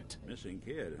they went. Missing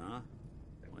kid, huh?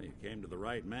 Well, you came to the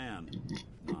right man,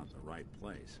 not the right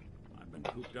place. I've been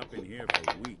cooped up in here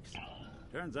for weeks.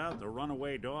 Turns out the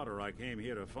runaway daughter I came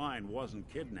here to find wasn't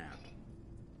kidnapped.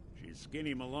 She's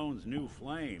Skinny Malone's new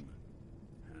flame.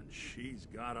 And she's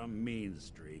got a mean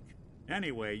streak.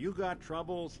 Anyway, you got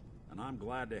troubles, and I'm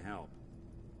glad to help.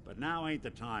 But now ain't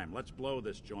the time. Let's blow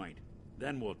this joint.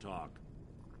 Then we'll talk.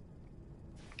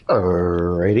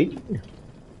 Alrighty.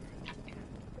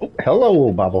 Oh,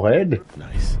 hello, bobblehead.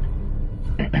 Nice.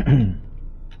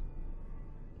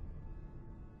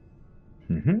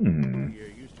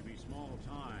 Here used to be small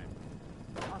time.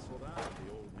 Hustled out of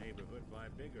the old neighborhood by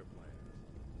bigger players.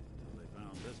 Until they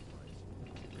found this place.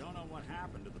 Don't know what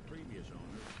happened to the previous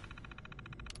owners.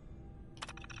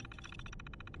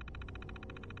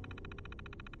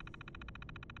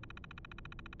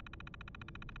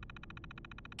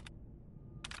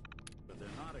 But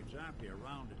they're not exactly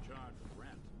around to charge for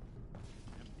rent.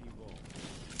 Empty vault.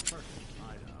 Perfect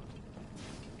hideout.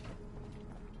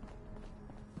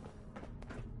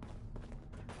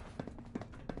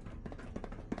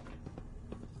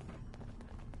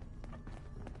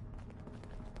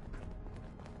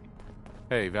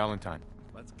 Hey, Valentine.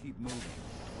 Let's keep moving.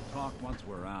 We'll talk once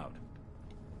we're out.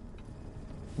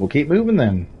 We'll keep moving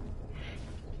then.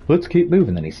 Let's keep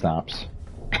moving. Then he stops.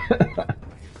 There they are.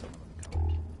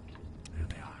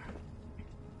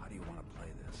 How do you want to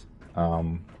play this?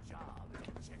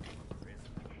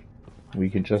 We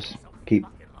could just keep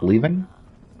leaving.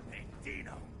 Hey,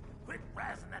 Dino, quit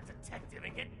razzing that detective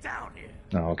and get down here.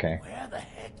 Oh, okay. Where the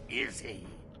heck is he?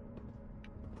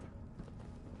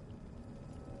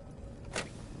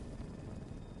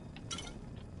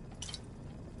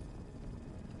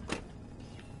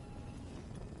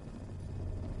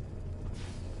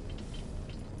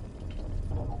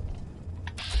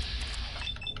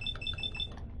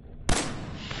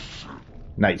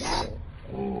 Nice.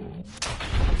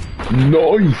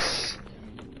 Nice.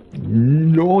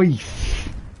 Nice.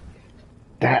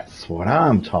 That's what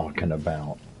I'm talking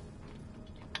about.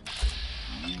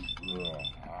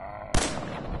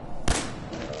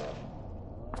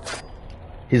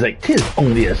 He's like, 'tis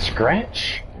only a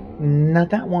scratch. Not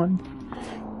that one.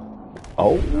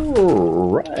 All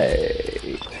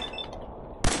right.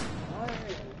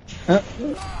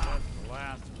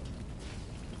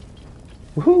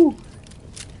 Woohoo!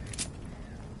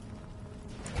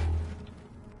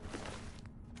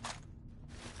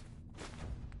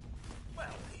 Well,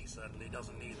 he certainly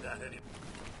doesn't need that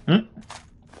anymore.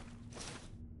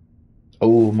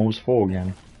 Oh, almost full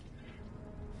again.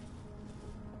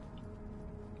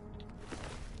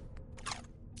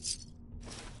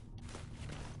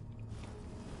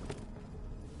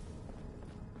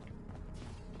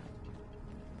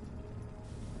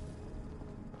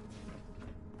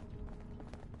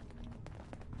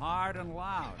 Hard and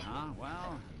loud, huh?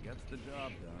 Well, gets the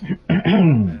job done. Bad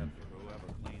for whoever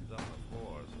cleans up the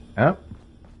floors. Yep.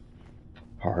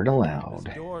 Hard and loud.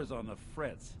 This door's on the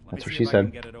fritz. Let That's me what see she if I can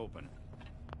said. get it open.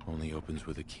 Only opens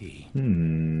with a key.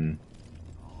 Almost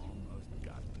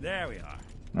got it. There we are.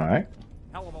 All right.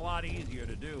 Hell of a lot easier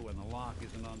to do when the lock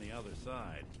isn't on the other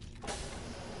side.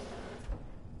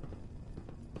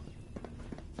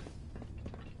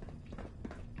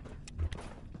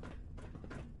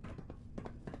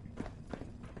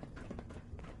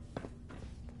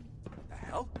 The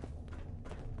hell?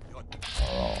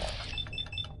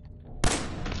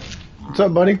 What's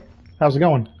up, buddy? How's it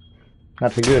going?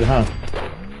 Not too good, huh?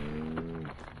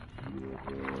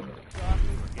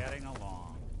 We're getting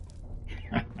along.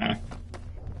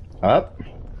 Up.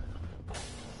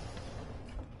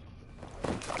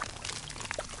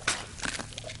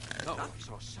 No, I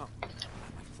saw something.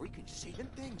 Am I freaking seeing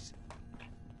things?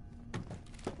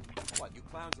 What, you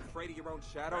clowns afraid of your own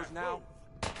shadows now?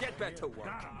 Get back to work.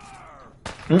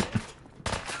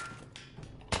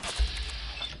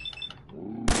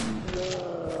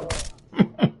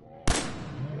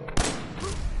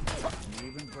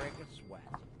 Even break a sweat.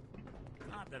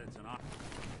 Not that it's an option.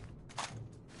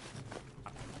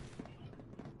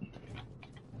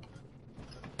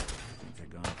 Things are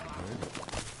gone for good.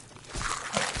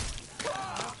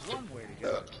 That's one way to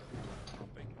get it.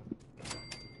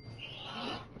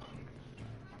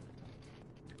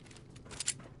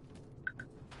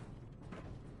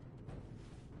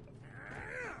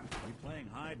 We playing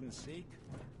hide and seek?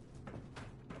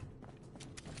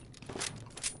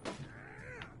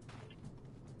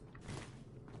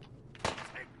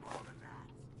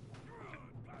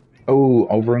 Oh,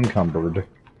 over encumbered.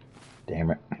 Damn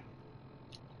it.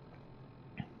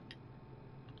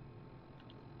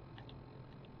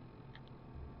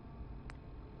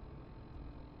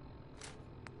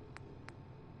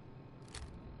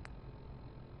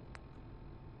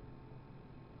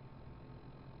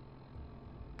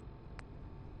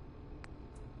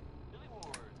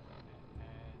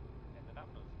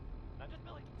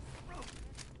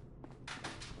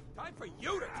 Time for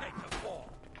you to take the fall.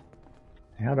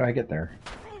 How do I get there?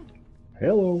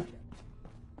 Hello. Won't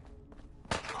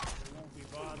be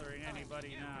bothering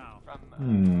anybody now.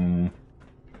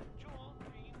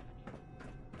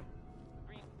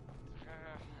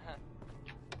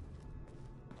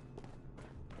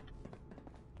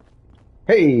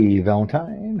 Hey,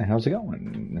 Valentine. How's it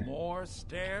going? More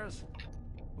stairs?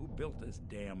 Who built this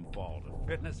damn vault? A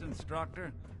fitness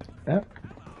instructor? Yep.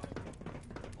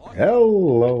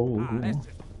 Hello. This is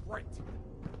great.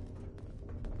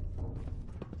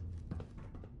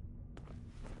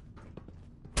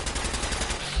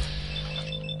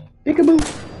 Peekaboo.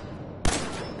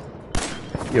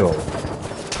 Yo.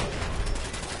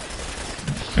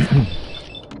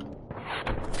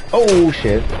 Oh,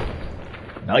 shit.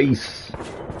 Nice.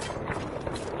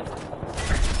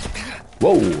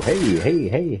 Whoa, hey, hey,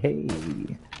 hey, hey.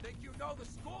 Think you know the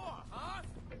score, huh?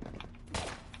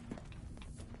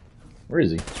 Where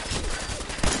is he?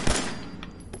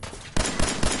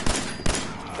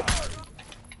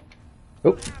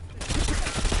 Oh.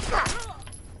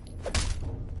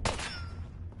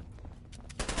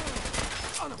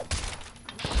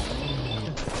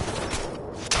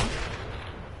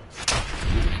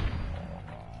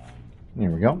 There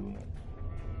we go.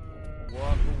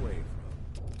 Walk away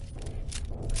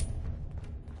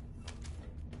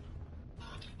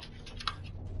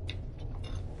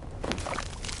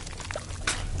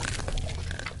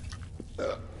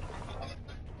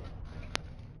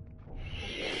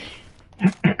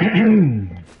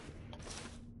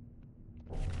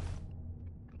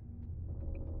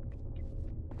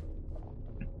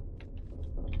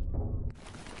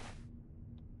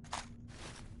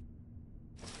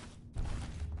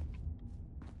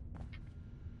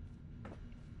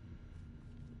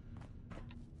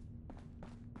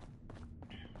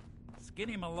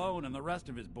Skinny Malone and the rest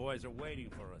of his boys are waiting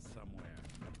for us somewhere.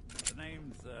 The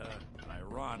name's,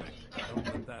 ironic. Don't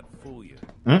let that fool you.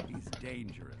 He's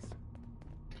dangerous.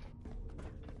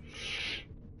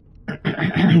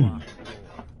 Of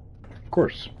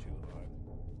course.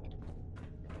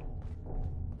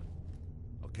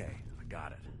 Okay, I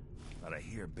got it. But I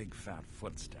hear big fat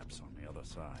footsteps on the other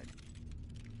side.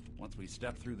 Once we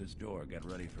step through this door, get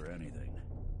ready for anything.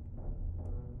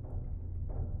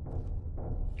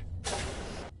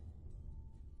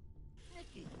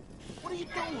 Nicky, what are you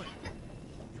doing?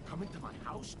 You come into my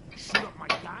house, shoot up my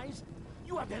guys?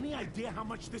 You have any idea how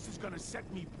much this is gonna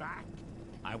set me back?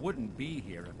 I wouldn't be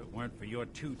here if it weren't for your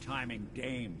two-timing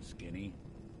dame, Skinny.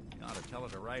 You ought to tell her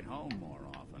to write home more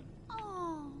often.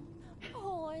 Oh,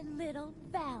 poor little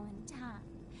Valentine.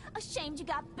 Ashamed you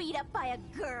got beat up by a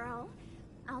girl?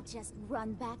 I'll just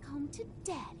run back home to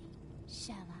Daddy,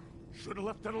 shall I? Should've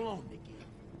left it alone, Nicky.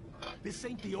 This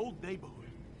ain't the old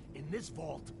neighborhood. In this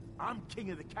vault, I'm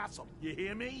king of the castle, you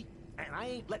hear me? And I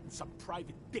ain't letting some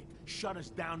private dick shut us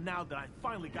down now that I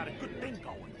finally got a good thing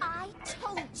going. I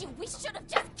told you we should have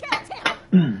just killed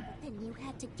him! Then you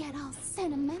had to get all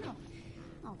sentimental.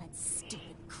 All that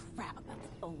stupid crap about the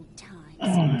old times.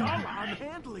 Darla, I'm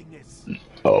handling this.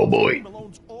 Oh boy.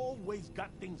 Malone's always got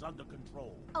things under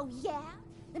control. Oh yeah?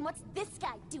 Then what's this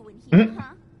guy doing here,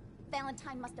 huh?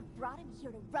 Valentine must have brought him here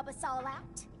to rub us all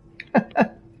out.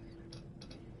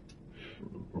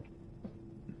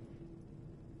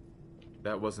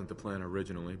 That wasn't the plan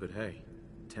originally, but hey,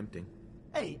 tempting.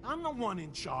 Hey, I'm the one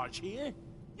in charge here.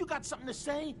 You got something to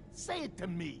say? Say it to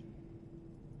me.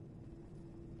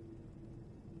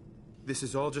 This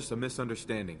is all just a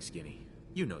misunderstanding, Skinny.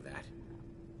 You know that.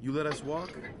 You let us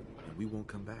walk, and we won't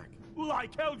come back.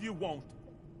 Like hell you won't.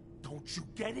 Don't you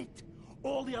get it?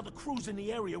 All the other crews in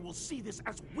the area will see this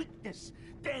as weakness.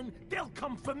 Then they'll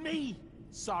come for me.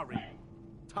 Sorry.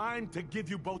 Time to give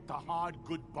you both the hard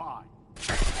goodbye.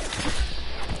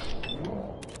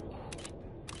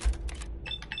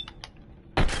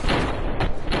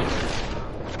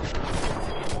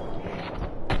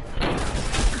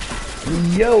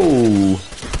 Yo!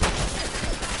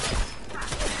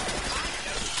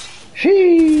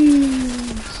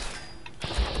 Cheese!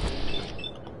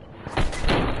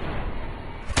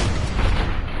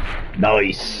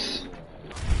 Nice!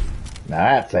 Now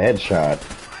that's a headshot.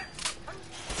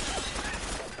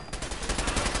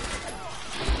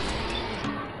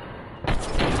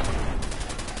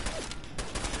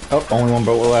 Oh, only one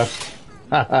bullet left.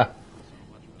 Haha.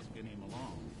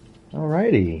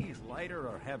 Alrighty. He's lighter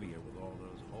or heavier with all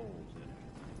those holes in it.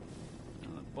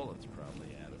 Now, the bullets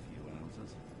probably add a few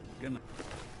ounces. Good night,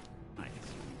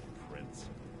 sweet prince.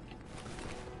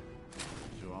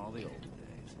 To all the old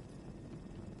days.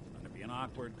 Gonna be an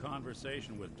awkward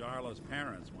conversation with Darla's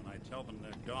parents when I tell them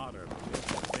their daughter was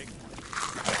a big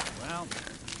one. Well,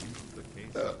 the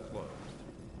case is closed.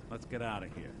 Let's get out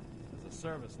of here. There's a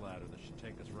service ladder that should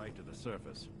take us right to the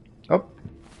surface. Oh.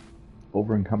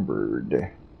 Over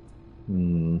encumbered.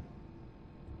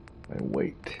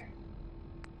 Wait.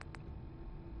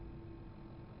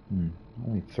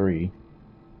 Only 3.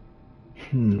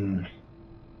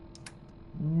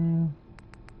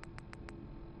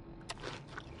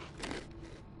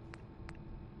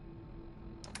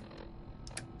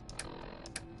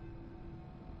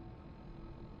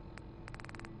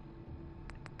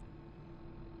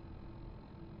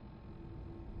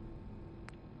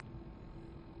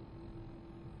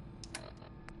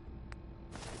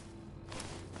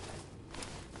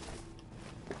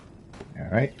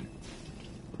 Alright.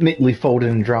 Neatly folded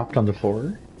and dropped on the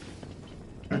floor.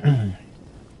 Alright.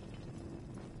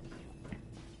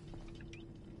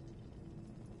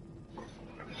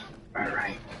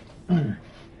 Let's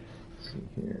see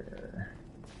here.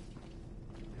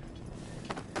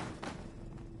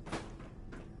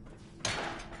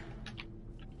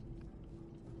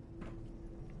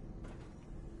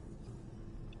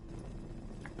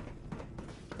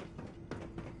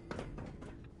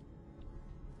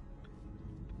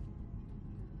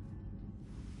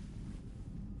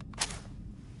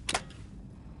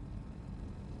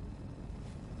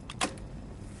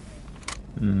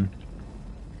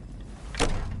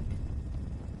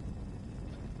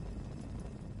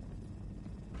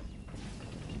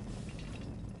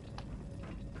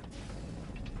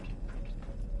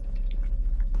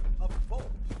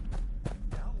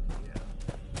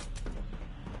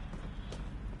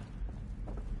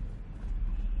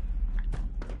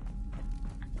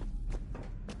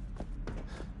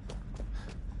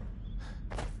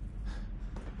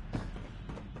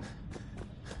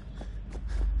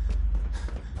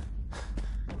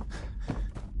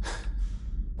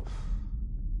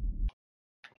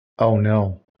 Oh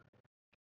no.